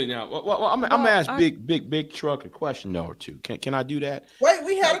 Really now? Well, I'm gonna ask Big Truck a question or two. Can I do that? Wait,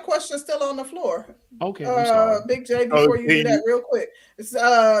 we had a question still on the floor. Okay, I'm sorry. Big J, before you do that, real quick,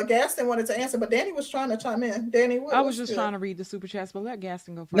 Gaston wanted to answer, but Danny was trying to chime in. Danny, I was just trying to read the super chats, but let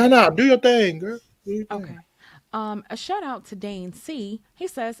Gaston go first. No, do your thing, girl. Okay. A shout out to Dane C. He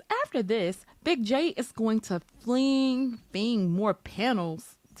says, after this, Big J is going to fling more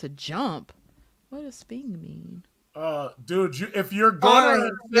panels to jump. What does Fing mean? Dude, if you're gonna Fine.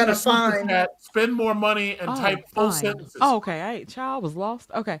 send a Gotta super find. chat, spend more money and type full Fine. sentences. Oh, okay. Child was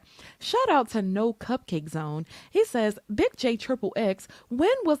lost. Okay. Shout out to No Cupcake Zone. He says, Big J Triple X,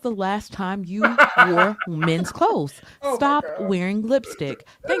 when was the last time you wore men's clothes? Oh my Stop God. wearing lipstick.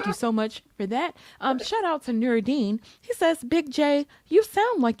 Thank you so much for that. Shout out to Nuruddin. He says, Big J, you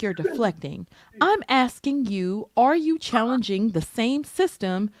sound like you're deflecting. I'm asking you, are you challenging the same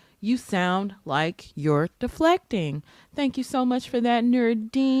system? You sound like you're deflecting. Thank you so much for that,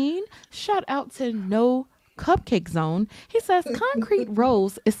 Nuruddin. Shout out to No Cupcake Zone. He says Concrete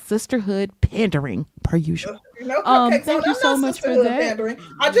Rose is sisterhood pandering per usual. No cupcakes. Thank you I'm so not much for sisterhood that. pandering.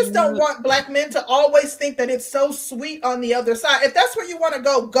 I just don't want black men to always think that it's so sweet on the other side. If that's where you want to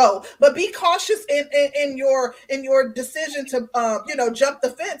go, go. But be cautious in your decision to jump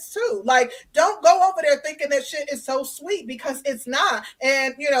the fence too. Like, don't go over there thinking that shit is so sweet, because it's not.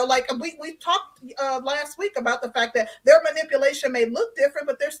 And like we talked last week about the fact that their manipulation may look different,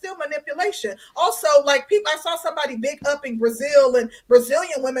 but they're still manipulation. Also, like, I saw somebody big upping Brazil, and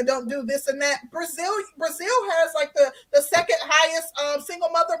Brazilian women don't do this and that. Brazil has like the second highest single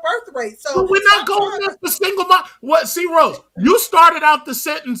mother birth rate. So But we're not going there for single mom. What? See, Rose, you started out the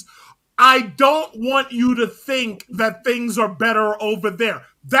sentence, I don't want you to think that things are better over there.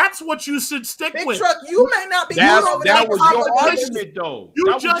 That's what you should stick Big with. Truck, you may not be That going over there was for your single mothers. argument, though. You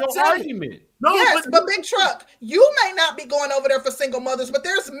That was just your said it. argument. No, Yes, but Big Truck, you may not be going over there for single mothers, but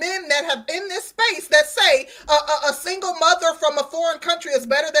there's men that have in this space that say a single mother from a foreign country is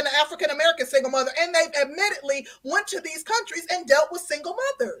better than an African American single mother, and they've admittedly went to these countries and dealt with single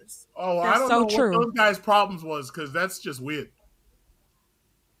mothers. Oh, That's I don't so know true. what those guys' problems was, because that's just weird.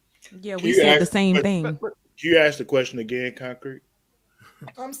 Yeah, we said the same thing. Can you ask the question again, Concrete?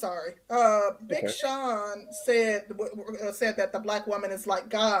 I'm sorry. Big Sean said that the black woman is like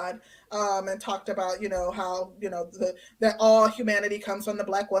God, and talked about how that all humanity comes from the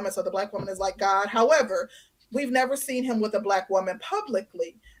black woman, so the black woman is like God. However, we've never seen him with a black woman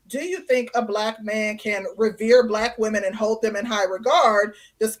publicly. Do you think a black man can revere black women and hold them in high regard,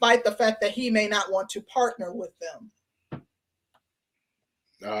 despite the fact that he may not want to partner with them?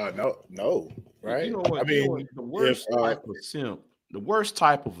 No, right? You know what? I mean, the worst type of simp. The worst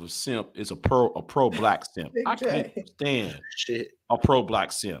type of a simp is a pro black simp. Big I J. can't stand shit. a pro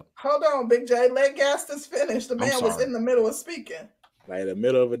black simp. Hold on, Big J. Let Gaston's finish. The man was sorry. in the middle of speaking. Like in the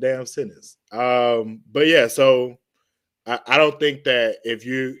middle of a damn sentence. But yeah, so I don't think that if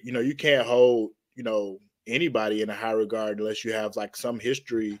you can't hold anybody in a high regard unless you have like some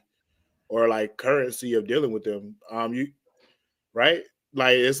history or like currency of dealing with them. Right?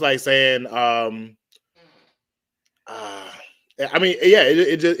 Like it's like saying I mean, yeah,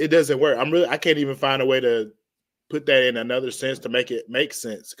 it doesn't work. I can't even find a way to put that in another sense to make it make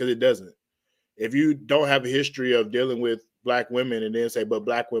sense, because it doesn't. If you don't have a history of dealing with black women and then say, but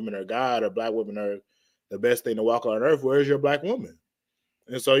black women are God, or black women are the best thing to walk on earth, where's your black woman?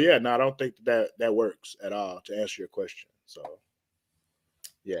 And so, yeah, no, I don't think that works at all to answer your question. So,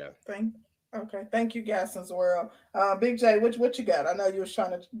 yeah. Thank you, Gaston's World. Big J, what you got? I know you was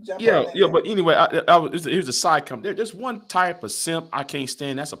trying to jump. Yeah. But anyway, here's a side comment. There's one type of simp I can't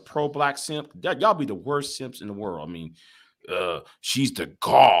stand. That's a pro black simp. Y'all be the worst simps in the world. I mean, she's the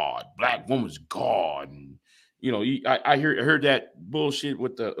God. Black woman's God. And I heard that bullshit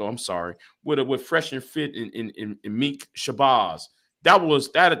with with Fresh and Fit and Meek Shabazz.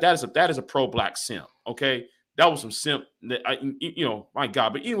 That is a pro black simp. Okay. That was some simp that my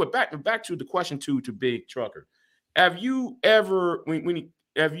God. But anyway, back to the question to Big Trucker. Have you ever when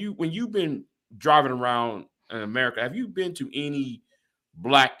you've been driving around in America, have you been to any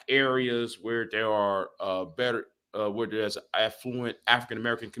black areas where there are where there's an affluent African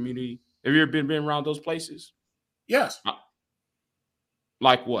American community? Have you ever been around those places? Yes.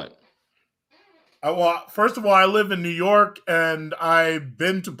 Like what? Well, first of all, I live in New York, and I've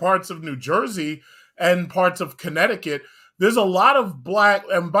been to parts of New Jersey and parts of Connecticut. There's a lot of black,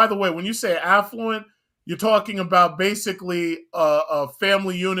 and by the way, when you say affluent, you're talking about basically a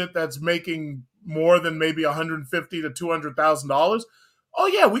family unit that's making more than maybe $150,000 to $200,000. Oh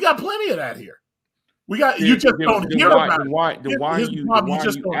yeah, we got plenty of that here. We got you just don't hear about it.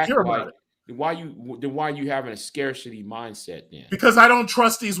 Why you having a scarcity mindset then? Because I don't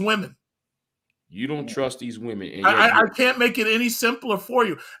trust these women. You don't trust these women. And I can't make it any simpler for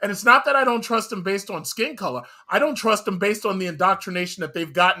you. And it's not that I don't trust them based on skin color. I don't trust them based on the indoctrination that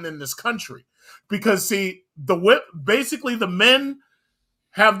they've gotten in this country. Because, see, basically the men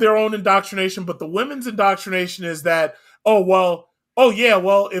have their own indoctrination, but the women's indoctrination is that,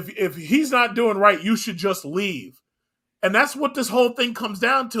 if he's not doing right, you should just leave. And that's what this whole thing comes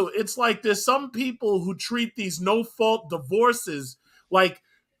down to. It's like there's some people who treat these no-fault divorces like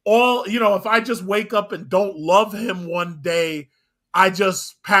if I just wake up and don't love him one day, I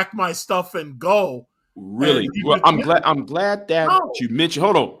just pack my stuff and go. Really? Well, I'm glad that you mentioned.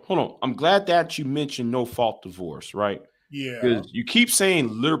 Hold on. I'm glad that you mentioned no-fault divorce, right? Yeah. Because you keep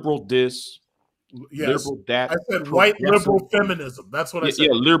saying liberal this, liberal that. I said white liberal feminism. That's what I said.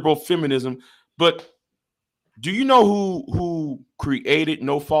 Yeah, liberal feminism. But do you know who created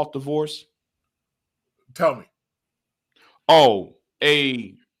no-fault divorce? Tell me. Oh,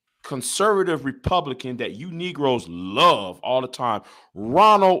 a conservative Republican that you Negroes love all the time,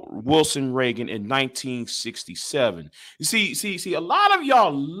 Ronald Wilson Reagan in 1967. You see, a lot of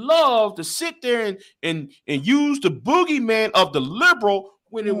y'all love to sit there and use the boogeyman of the liberal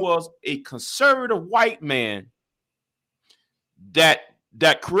when it was a conservative white man that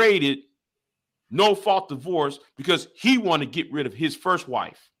created no-fault divorce because he wanted to get rid of his first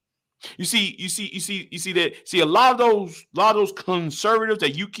wife. You see that. See, a lot of those conservatives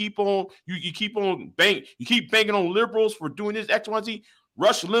that you keep banking on liberals for doing this X, Y, Z.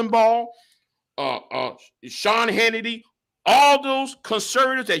 Rush Limbaugh, Sean Hannity, all those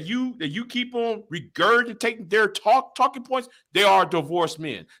conservatives that you keep on regurgitating their talking points. They are divorced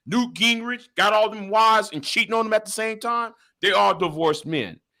men. Newt Gingrich got all them wives and cheating on them at the same time. They are divorced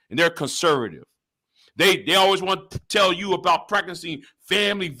men, and they're conservative. They always want to tell you about practicing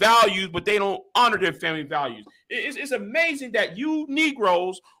family values, but they don't honor their family values. It's amazing that you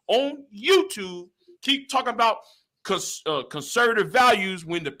Negroes on YouTube keep talking about conservative values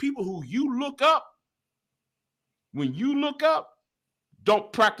when the people who you look up,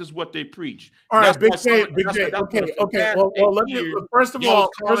 don't practice what they preach. All right, Big J. Okay. Well, let me. First of all,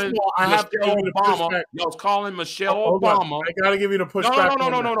 I have to give you the pushback. Y'all was calling Michelle Obama. I gotta give you the pushback.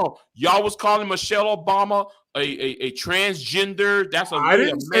 No. Y'all was calling Michelle Obama a transgender. That's I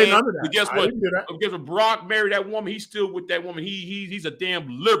didn't say none of that. But guess what? Guess what? Barack married that woman. He's still with that woman. He's a damn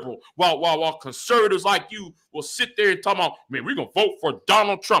liberal. While conservatives like you will sit there and talk about, man, we're gonna vote for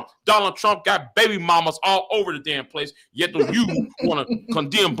Donald Trump. Donald Trump got baby mamas all over the damn place. Yet you want to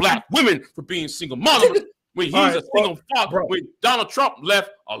condemn black women for being single mothers when he's a single father. When Donald Trump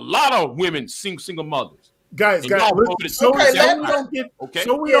left a lot of women single mothers. Guys, go ahead, Big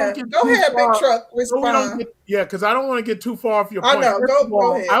Truck. Respond. Because I don't want to get too far off your point. I know.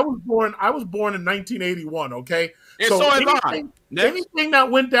 Go ahead. I was born in 1981. Okay, and so anything that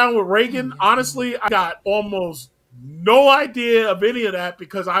went down with Reagan, honestly, I got almost no idea of any of that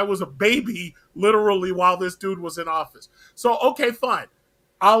because I was a baby literally while this dude was in office. So okay, fine.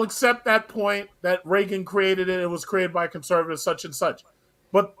 I'll accept that point that Reagan created it. It was created by conservatives, such and such.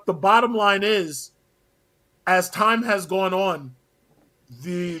 But the bottom line is, as time has gone on,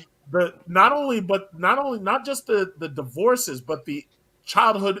 not just the divorces, but the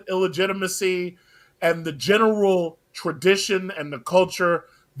childhood illegitimacy and the general tradition and the culture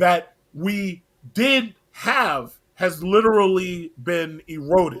that we did have has literally been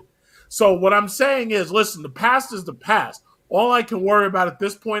eroded. So what I'm saying is, listen, the past is the past. All I can worry about at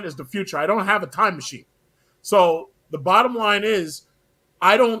this point is the future. I don't have a time machine. So the bottom line is,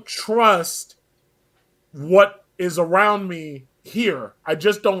 I don't trust what is around me here. I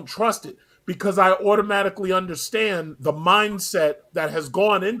just don't trust it because I automatically understand the mindset that has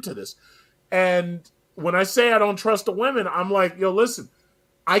gone into this. And when I say I don't trust the women, I'm like, yo, listen,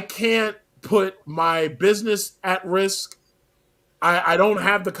 I can't put my business at risk. I don't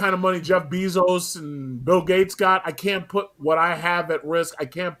have the kind of money Jeff Bezos and Bill Gates got. I can't put what I have at risk. I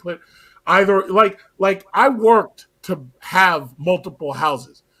can't put either, like I worked to have multiple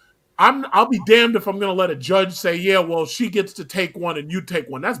houses. I'll be damned if I'm going to let a judge say, yeah, well, she gets to take one and you take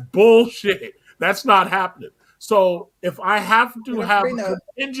one. That's bullshit. That's not happening. So if I have to have a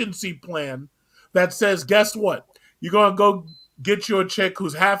contingency plan that says, guess what? You're going to go get you a chick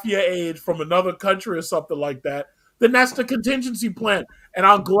who's half your age from another country or something like that, then that's the contingency plan. And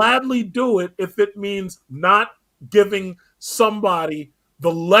I'll gladly do it if it means not giving somebody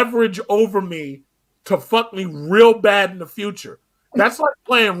the leverage over me to fuck me real bad in the future. That's like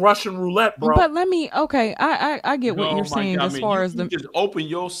playing Russian roulette, bro. But I get what you're saying as far as you just open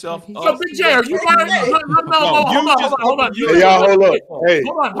yourself up. So Big J, are you married? No, hold on. Hey, y'all, hold up. Hey,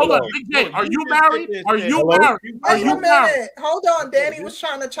 hold on. Big J, are you married? Are you married? Wait a minute. Hold on. Danny was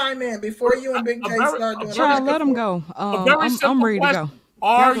trying to chime in before you and Big J started doing that. Let him go. I'm ready to go.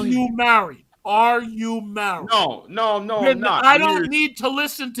 Are you married? Are you married? No, I'm not. I don't need to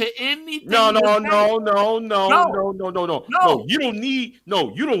listen to anything. No. You don't need.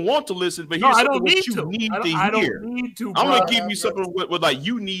 No, you don't want to listen. But here's something what you need to hear. I don't need to. I'm gonna give you something with like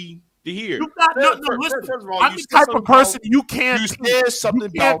you need to hear. You got no. Listen, First of all, I'm you the said type something of person about- you can't. You said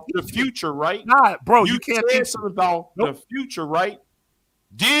something about the teach. future, right? Nah, bro, you You can't said teach. something about Nope. the future, right?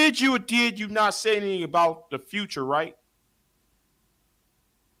 Did you or did you not say anything about the future, right?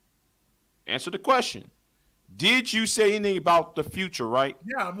 Answer the question. Did you say anything about the future, right?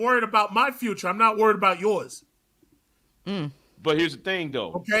 Yeah, I'm worried about my future. I'm not worried about yours. But here's the thing,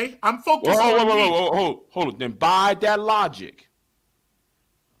 though. Okay, I'm focused on me. Hold on. Then by that logic,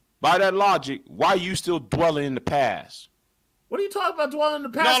 why you still dwelling in the past? What are you talking about dwelling in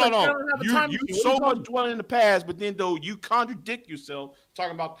the past? No. Like, I don't have a time You machine. so What are you much talking dwelling in the past, but then though you contradict yourself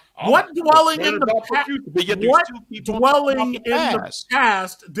talking about What dwelling in the past? But yet you What still keep talking dwelling about in the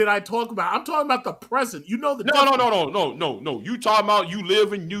past did I talk about? I'm talking about the present. You know the difference. No. You talking about you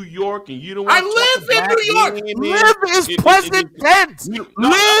live in New York and you don't I want live in New York. Live is present tense.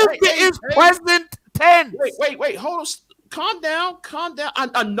 Live is present tense. Wait. Hold on. Calm down.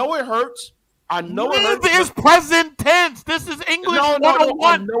 I know it hurts. I know it Live hurts. is present tense. This is English 101.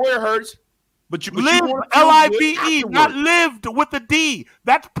 I know it hurts. But you Live, wanna feel good L-I-V-E, not lived with a D.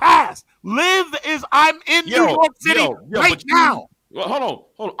 That's past. Live is I'm in New York City right now. Well,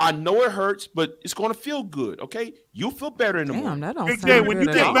 hold on. I know it hurts, but it's going to feel good, okay? You'll feel better in the morning. That don't Big sound J, good when you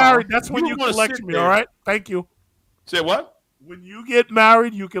at get all. married, that's when You you wanna can lecture sit me, there. all right? Thank you. Say what? When you get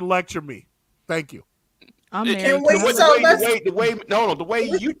married, you can lecture me. Thank you. I'm The married. wait, too. so the way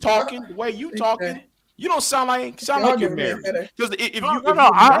you talking, you don't sound like you're married. Because if No, you, no, if no. you're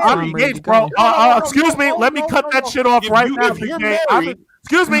I'm married, engaged, bro. Excuse me. Let me cut that shit off right now. If you're Big J. married,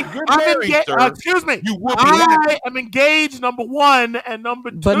 Excuse me. you're I'm married, engaged. sir, Excuse me. you will be happy. I am engaged, number one, and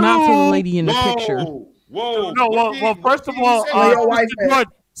number two. But not to the lady in the picture. Whoa. No, well, first of all,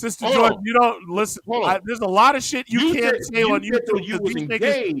 Sister Hold George, on. you don't listen. Hold on. There's a lot of shit you can't said- say on you said YouTube. you was These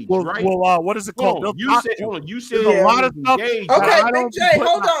engaged, niggas right? what is it called? They'll You talk said, to you. hold on. You said There's a lot of you stuff. was engaged, Okay, I Big don't J, put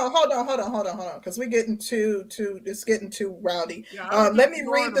hold my- on, because we're getting it's getting too rowdy. Yeah, I'm Let me just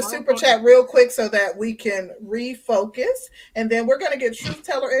read the ignoring super them. chat real quick so that we can refocus, and then we're gonna get Truth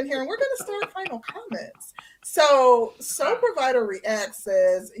Teller in here, and we're gonna start final comments. So Provider React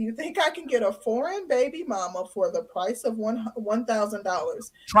says, "You think I can get a foreign baby mama for the price of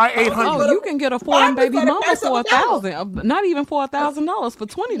 $1,000? Try 800. Oh, you can get a foreign Probably baby for the mama price of for $1,000. $1,000. Not even for $1,000 for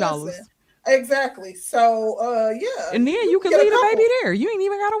 $20. Listen, exactly. So yeah, And then you can get a leave the couple. baby there. You ain't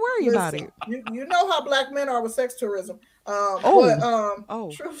even got to worry about Listen, it. you know how black men are with sex tourism.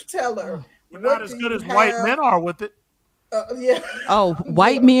 Oh. Truth Teller, We're not as good as white men are with it. Yeah. Oh,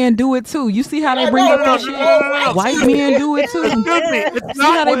 white men do it too. You see how they bring up that shit? White men do it too. Excuse me. It's See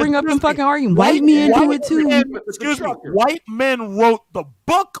how not they what- bring up them excuse me. fucking arguments? White men do it too. Excuse me. White men wrote the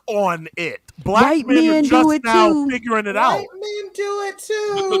book on it. Black White men are men just do it now too. figuring it out. White men do it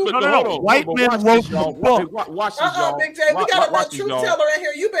too. No. Hold on, White but men watch wrote this, the y'all. book. Watch this, y'all. Big J, we gotta let Watch this, Truth y'all. Teller in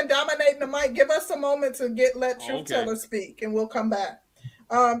here. You've been dominating the mic. Give us a moment to let Truth Okay. Teller speak, and we'll come back.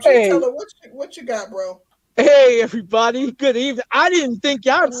 Truth Hey. Teller, what you got, bro? Hey everybody, good evening. I didn't think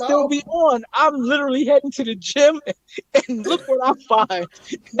y'all would Hello. still be on. I'm literally heading to the gym and look what I find.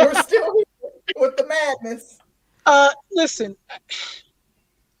 We're still here with the madness. Listen,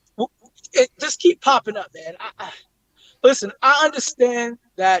 it just keep popping up, man. Listen, I understand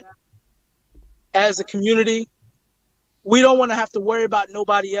that as a community, we don't want to have to worry about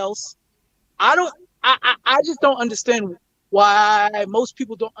nobody else. I just don't understand why most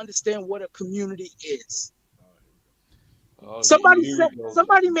people don't understand what a community is. Somebody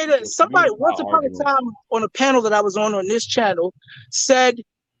once upon a time on a panel that I was on this channel said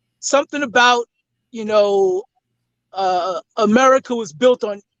something about, America was built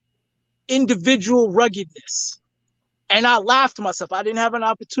on individual ruggedness. And I laughed to myself. I didn't have an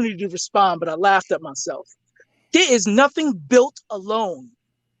opportunity to respond, but I laughed at myself. There is nothing built alone.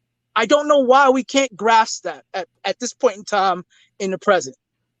 I don't know why we can't grasp that at this point in time in the present.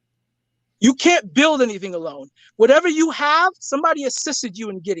 You can't build anything alone. Whatever you have, somebody assisted you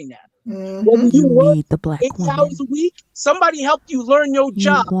in getting that. Mhm. Whether you work need the black 8 hours a week, somebody helped you learn your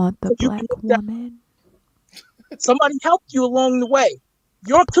job. want the so you black can get that. woman. Somebody helped you along the way.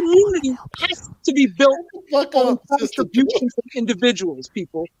 Your community has to be built Fuck on up, Sister George. contributions from individuals,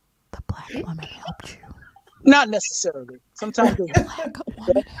 people. The black woman helped you. Not necessarily. Sometimes they The black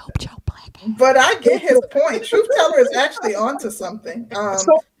woman helped your black ass. But I get his point. Truth Teller is actually onto something.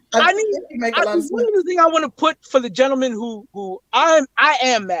 So I think he make a lot of one sense. of the things I want to put for the gentleman who I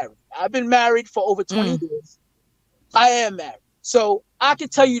am married. I've been married for over 20 years. I am married. So I can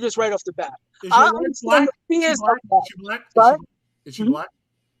tell you this right off the bat. Is I your wife understand black? the fears Is she black? of that. Is she black? Sorry? Is she Mhm. black?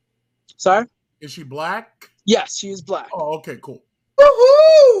 Sorry? Is she black? Yes, she is black. Oh, okay, cool.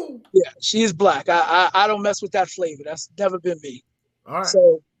 Woohoo! Yeah, she is black. I don't mess with that flavor. That's never been me. All right.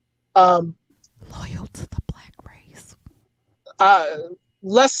 So Loyal to the black race.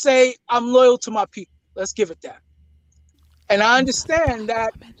 Let's say I'm loyal to my people. Let's give it that. And I understand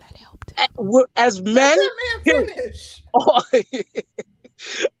that as men, Let that man finish.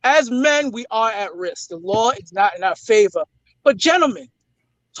 as men, we are at risk. The law is not in our favor. But gentlemen,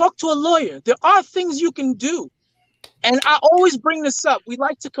 talk to a lawyer. There are things you can do. And I always bring this up. We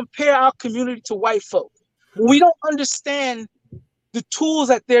like to compare our community to white folk. We don't understand the tools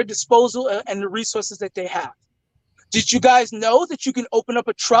at their disposal and the resources that they have. Did you guys know that you can open up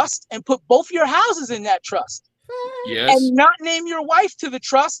a trust and put both your houses in that trust? Yes. And not name your wife to the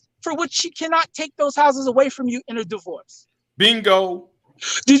trust, for which she cannot take those houses away from you in a divorce. Bingo.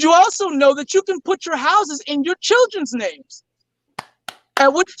 Did you also know that you can put your houses in your children's names?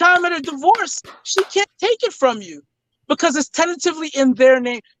 At which time at a divorce, she can't take it from you because it's tentatively in their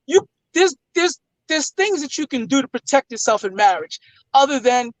name. There's things that you can do to protect yourself in marriage other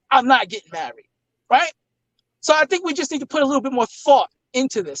than I'm not getting married, right? So I think we just need to put a little bit more thought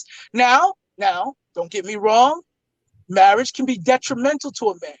into this. Now, don't get me wrong. Marriage can be detrimental to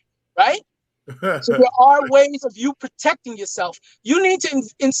a man, right? So there are ways of you protecting yourself. You need to,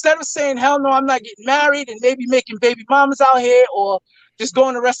 instead of saying, hell no, I'm not getting married and maybe making baby mamas out here or just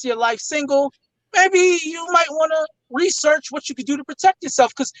going the rest of your life single, maybe you might want to research what you could do to protect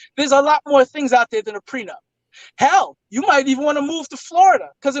yourself because there's a lot more things out there than a prenup. Hell, you might even want to move to Florida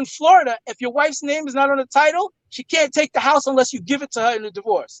because in Florida, if your wife's name is not on the title, she can't take the house unless you give it to her in a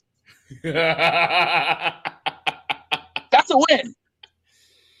divorce. That's a win.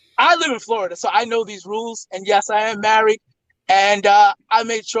 I live in Florida, so I know these rules. And yes, I am married, and I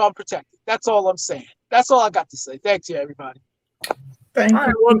made sure I'm protected. That's all I'm saying. That's all I got to say. Thanks you, everybody. Thank All right,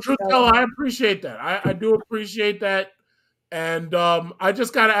 you. well, Truth Teller, I appreciate that. I do appreciate that. And I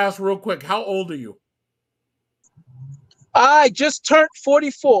just got to ask real quick, how old are you? I just turned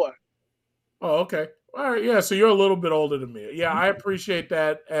 44. Oh, okay. All right, yeah, so you're a little bit older than me. Yeah, I appreciate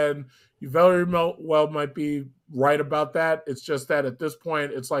that. And you very well might be right about that. It's just that at this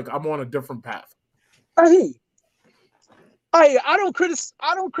point, it's like I'm on a different path. I hear you. I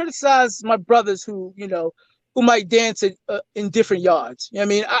don't criticize my brothers who might dance in different yards. You know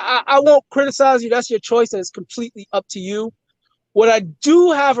what I mean? I won't criticize you. That's your choice. That is completely up to you. What I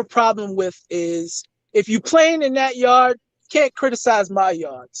do have a problem with is if you playing in that yard, you can't criticize my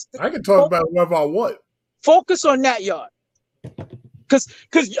yards. I can talk about whatever I want. Focus on that yard.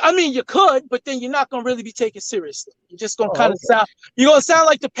 Because I mean you could, but then you're not gonna really be taken seriously. You're just gonna you're gonna sound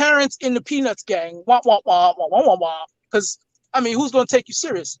like the parents in the Peanuts gang. Wah wah wah wah wah wah wah. Because I mean, who's gonna take you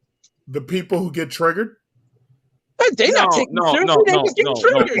serious? The people who get triggered? They're not taking you seriously. They just get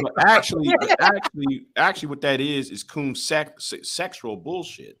triggered. Actually, what that is coon sexual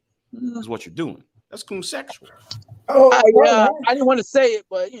bullshit. Is what you're doing. That's coon sexual. I didn't want to say it,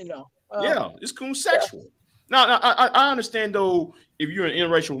 but yeah, it's coon sexual. Now, I understand though if you're in an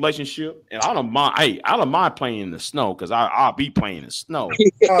interracial relationship, and I don't mind. Hey, I don't mind playing in the snow because I'll be playing in the snow.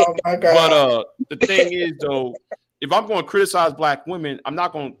 Oh my God! But the thing is though, if I'm going to criticize black women, I'm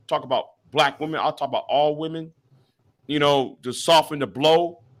not going to talk about black women. I'll talk about all women. To soften the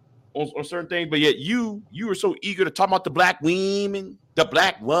blow on certain things. But yet you were so eager to talk about the black women, the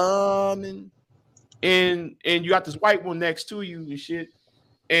black woman, and you got this white one next to you and shit.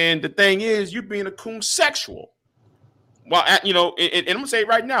 And the thing is, you're being a coon sexual. Well, and I'm gonna say it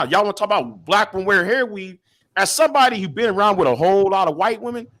right now, y'all want to talk about black women wearing hair weave? As somebody who's been around with a whole lot of white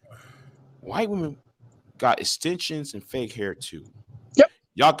women got extensions and fake hair too. Yep.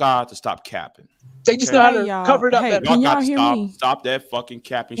 Y'all got to stop capping. They just know how to cover it up. Hey, Y'all got to me? stop that fucking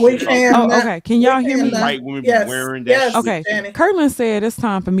capping shit. Okay. Can y'all hear me? White women be wearing that. Okay. Kirtland said it's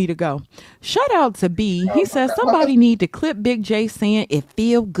time for me to go. Shout out to B. He says somebody need to clip Big J saying it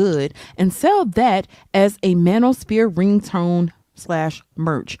feel good and sell that as a Manosphere ringtone /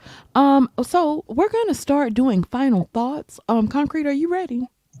 merch. So we're gonna start doing final thoughts. Concrete, are you ready?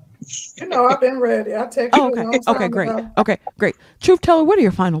 I've been ready. I take it. Okay, great. Okay, great. Truth Teller, what are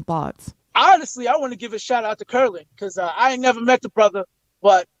your final thoughts? Honestly, I want to give a shout out to Curlin because I ain't never met the brother,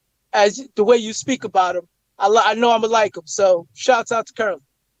 but as the way you speak about him, I know I'm gonna like him. So shouts out to Curlin.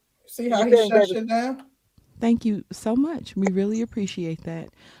 See how he shuts you down? Thank you so much. We really appreciate that.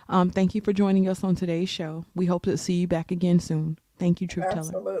 Thank you for joining us on today's show. We hope to see you back again soon. Thank you, Truth Teller.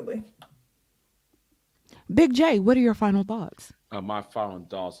 Absolutely. Big J, what are your final thoughts? My final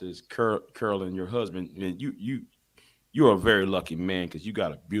thoughts is Curlin, your husband. Man, you're a very lucky man because you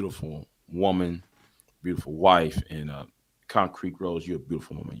got a beautiful woman, beautiful wife, and Concrete Rose, you're a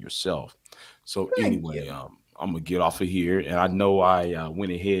beautiful woman yourself. So anyway, I'm gonna get off of here, and I know I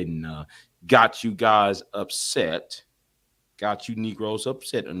went ahead and got you guys upset got you Negroes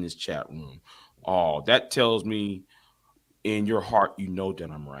upset in this chat room. Oh, that tells me in your heart you know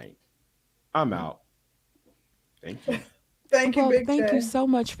that I'm right. I'm out. Thank you. Thank you, Well, Big thank J. you so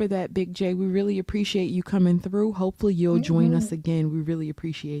much for that, Big J. We really appreciate you coming through. Hopefully, you'll join us again. We really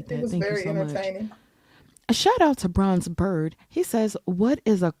appreciate It that. was Thank you very so much. entertaining. A shout out to Bronze Bird. He says, "What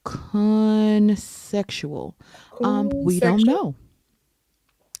is a consexual?" We don't Sexual. know.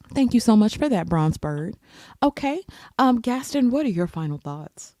 Thank you so much for that, Bronze Bird. Okay, Gaston, what are your final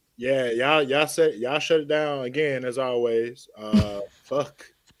thoughts? Yeah, y'all shut it down again as always. Fuck.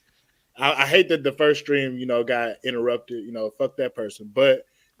 I hate that the first stream, got interrupted. Fuck that person. But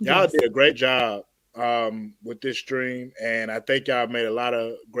y'all Yes. did a great job with this stream, and I think y'all made a lot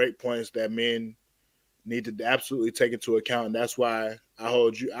of great points that men need to absolutely take into account. And that's why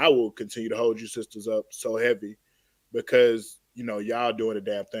I will continue to hold you sisters up so heavy because y'all doing the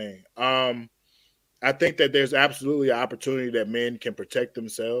damn thing. I think that there's absolutely an opportunity that men can protect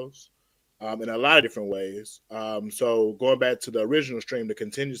themselves in a lot of different ways. So going back to the original stream, the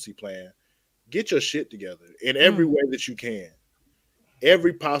contingency plan, get your shit together in every way that you can,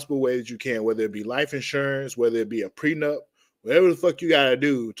 every possible way that you can, whether it be life insurance, whether it be a prenup, whatever the fuck you got to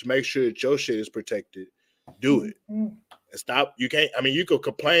do to make sure that your shit is protected, do it. And stop. You can't, you could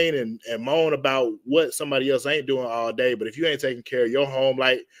complain and moan about what somebody else ain't doing all day, but if you ain't taking care of your home,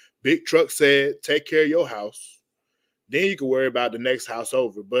 like Big Truck said, take care of your house. Then you can worry about the next house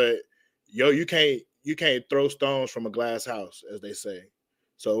over. But you can't throw stones from a glass house, as they say.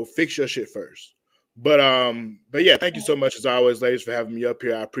 So fix your shit first. But yeah, thank you so much as always, ladies, for having me up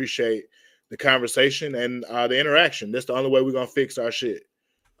here. I appreciate the conversation and the interaction. That's the only way we're gonna fix our shit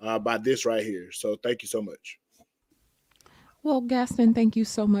by this right here. So thank you so much. Well, Gaston, thank you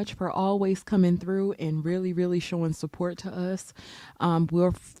so much for always coming through and really, really showing support to us.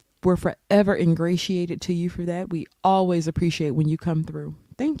 We're forever ingratiated to you for that. We always appreciate when you come through.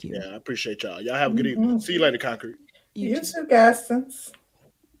 Thank you. Yeah, I appreciate y'all. Y'all have a good evening. See you later, Concrete. You too, Gastons.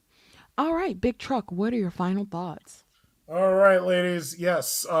 All right, Big Truck, what are your final thoughts? All right, ladies.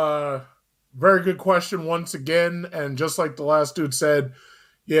 Yes. Very good question once again. And just like the last dude said,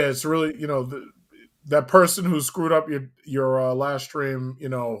 yeah, it's really, that person who screwed up your last stream,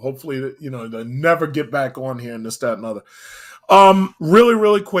 hopefully, they never get back on here and this, that, and other. Really,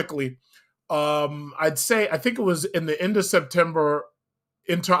 really quickly, I'd say, I think it was in the end of September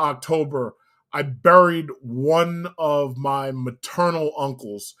into October, I buried one of my maternal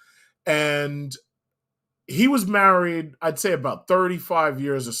uncles, and he was married, I'd say about 35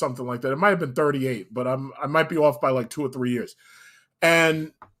 years or something like that. It might have been 38, but I might be off by like 2 or 3 years.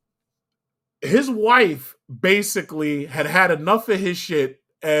 And his wife basically had enough of his shit,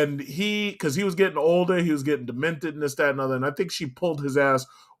 and because he was getting older, he was getting demented and this, that, and other. And I think she pulled his ass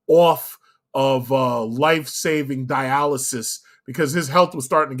off of life-saving dialysis because his health was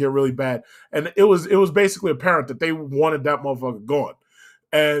starting to get really bad. And it was basically apparent that they wanted that motherfucker gone.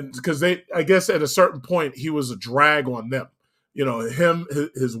 And because I guess at a certain point, he was a drag on them. Him,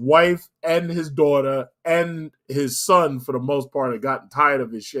 his wife, and his daughter, and his son, for the most part, had gotten tired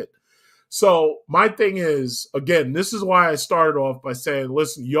of his shit. So my thing is, again, this is why I started off by saying,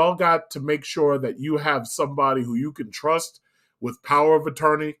 listen, y'all got to make sure that you have somebody who you can trust with power of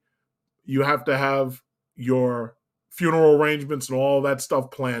attorney. You have to have your funeral arrangements and all that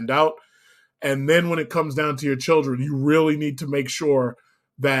stuff planned out. And then when it comes down to your children, you really need to make sure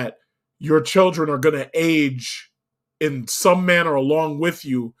that your children are going to age in some manner along with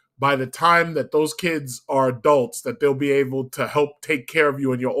you by the time that those kids are adults, that they'll be able to help take care of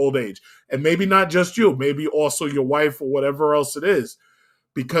you in your old age. And maybe not just you, maybe also your wife or whatever else it is.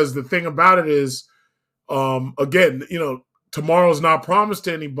 Because the thing about it is, again, tomorrow's not promised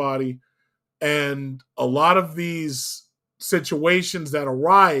to anybody. And a lot of these situations that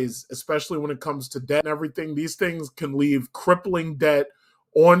arise, especially when it comes to debt and everything, these things can leave crippling debt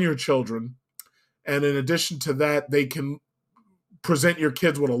on your children. And in addition to that, they can present your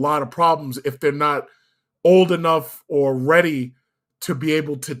kids with a lot of problems if they're not old enough or ready to be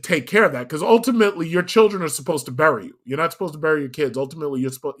able to take care of that. Because ultimately, your children are supposed to bury you. You're not supposed to bury your kids. Ultimately,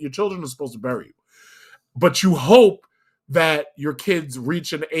 your children are supposed to bury you. But you hope that your kids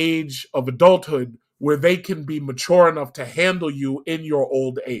reach an age of adulthood where they can be mature enough to handle you in your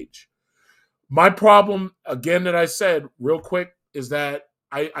old age. My problem, again, that I said real quick, is that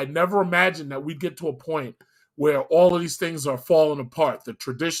I never imagined that we'd get to a point where all of these things are falling apart. The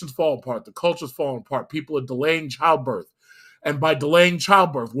traditions fall apart. The culture's falling apart. People are delaying childbirth. And by delaying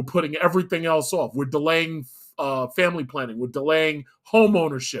childbirth, we're putting everything else off. We're delaying family planning. We're delaying home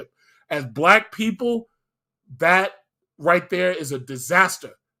ownership. As Black people, that right there is a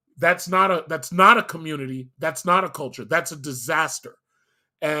disaster. That's not a community. That's not a culture. That's a disaster.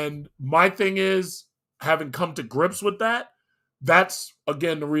 And my thing is, having come to grips with that, that's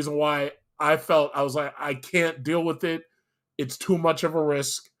again the reason why I was like, I can't deal with it. It's too much of a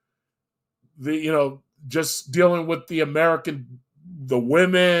risk. Just dealing with the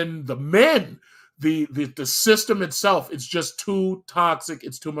women, the men, the system itself, it's just too toxic.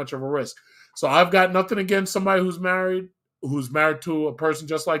 It's too much of a risk. So I've got nothing against somebody who's married to a person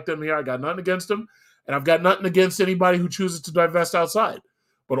just like them here. I got nothing against them. And I've got nothing against anybody who chooses to divest outside.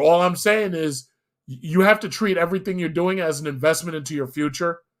 But all I'm saying is you have to treat everything you're doing as an investment into your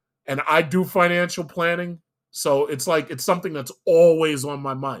future. And I do financial planning. So it's something that's always on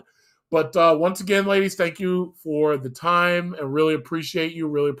my mind. But once again, ladies, thank you for the time and really appreciate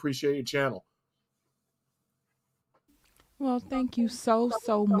your channel. Well, thank you so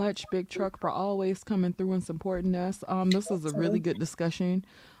much, Big Truck, for always coming through and supporting us. This was a really good discussion.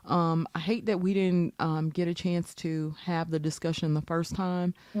 I hate that we didn't get a chance to have the discussion the first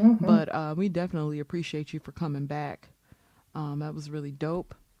time, but we definitely appreciate you for coming back. That was really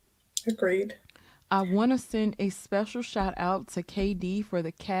dope. Agreed. I want to send a special shout out to KD for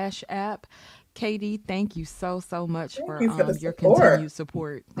the Cash App. KD, thank you so much for your continued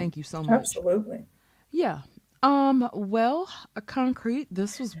support. Thank you so much. Absolutely. Yeah. Well, a concrete,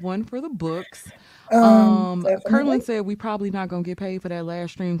 this was one for the books. Curlin said we probably not gonna get paid for that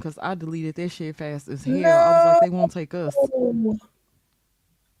last stream because I deleted this shit fast as hell. I was like, they won't take us. Oh,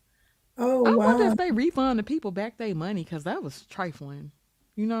 I wow. wonder if they refund the people back their money because that was trifling,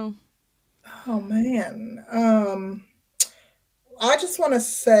 Oh man. I just want to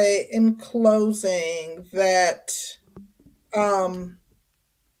say in closing that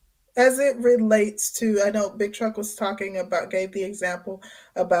as it relates to, I know Big Truck was gave the example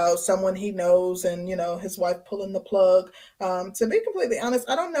about someone he knows and, his wife pulling the plug. To be completely honest,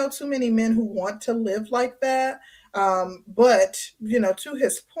 I don't know too many men who want to live like that. But, to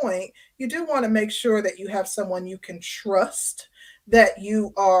his point, you do want to make sure that you have someone you can trust, that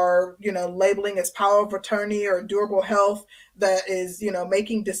you are, labeling as power of attorney or durable health, that is,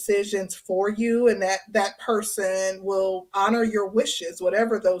 making decisions for you, and that person will honor your wishes,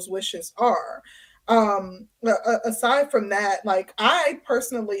 whatever those wishes are. Aside from that, like, I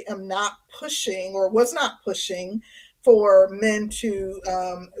personally am not pushing or was not pushing for men to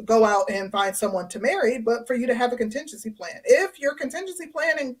go out and find someone to marry, but for you to have a contingency plan. If your contingency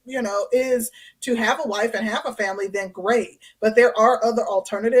planning, is to have a wife and have a family, then great. But there are other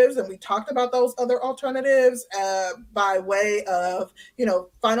alternatives, and we talked about those other alternatives by way of,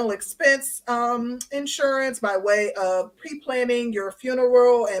 final expense insurance, by way of pre-planning your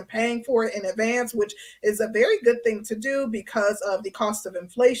funeral and paying for it in advance, which is a very good thing to do because of the cost of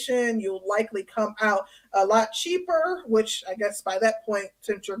inflation. You'll likely come out a lot cheaper, which I guess by that point,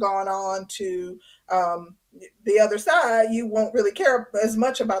 since you're gone on to the other side, you won't really care as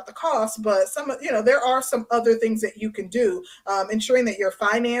much about the cost, but there are some other things that you can do, ensuring that your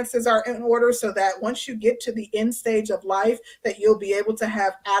finances are in order so that once you get to the end stage of life, that you'll be able to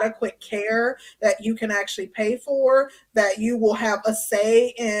have adequate care that you can actually pay for, that you will have a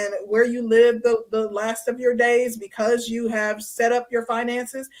say in where you live the last of your days because you have set up your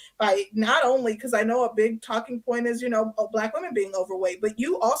finances by not only, because I know a big talking point is, Black women being overweight, but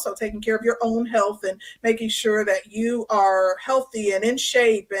you also taking care of your own health and making sure that you are healthy and in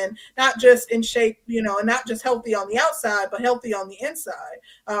shape, and not just in shape, and not just healthy on the outside, but healthy on the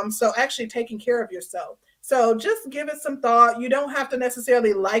inside. So actually taking care of yourself. So just give it some thought. You don't have to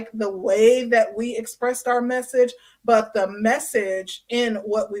necessarily like the way that we expressed our message, but the message in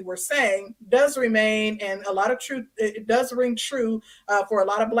what we were saying does remain, and it does ring true for a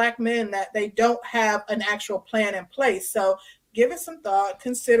lot of Black men, that they don't have an actual plan in place. So give it some thought,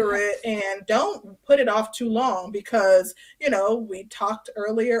 consider it, and don't put it off too long because, we talked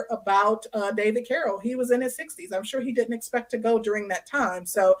earlier about David Carroll. He was in his 60s. I'm sure he didn't expect to go during that time.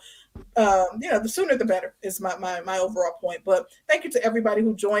 So, the sooner the better is my overall point. But thank you to everybody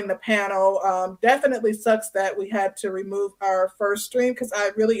who joined the panel. Definitely sucks that we had to remove our first stream because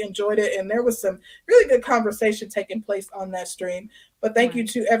I really enjoyed it. And there was some really good conversation taking place on that stream. But thank you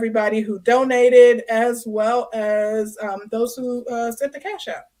to everybody who donated, as well as those who sent the cash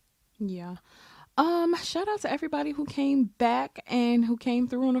out. Yeah. Shout out to everybody who came back and who came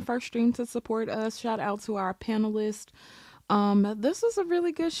through on the first stream to support us. Shout out to our panelists. This was a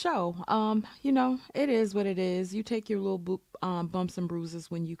really good show. It is what it is. You take your little bumps and bruises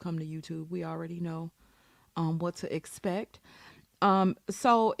when you come to YouTube. We already know what to expect.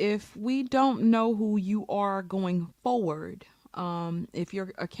 So if we don't know who you are going forward, if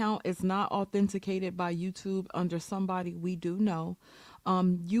your account is not authenticated by YouTube under somebody we do know,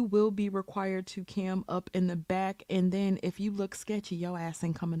 You will be required to cam up in the back, and then if you look sketchy, your ass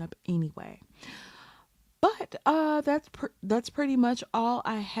ain't coming up anyway. But that's pretty much all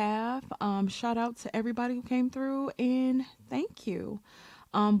I have. Shout out to everybody who came through, and thank you.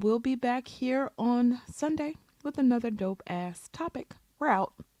 We'll be back here on Sunday with another dope ass topic. We're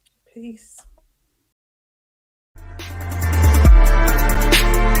out. Peace.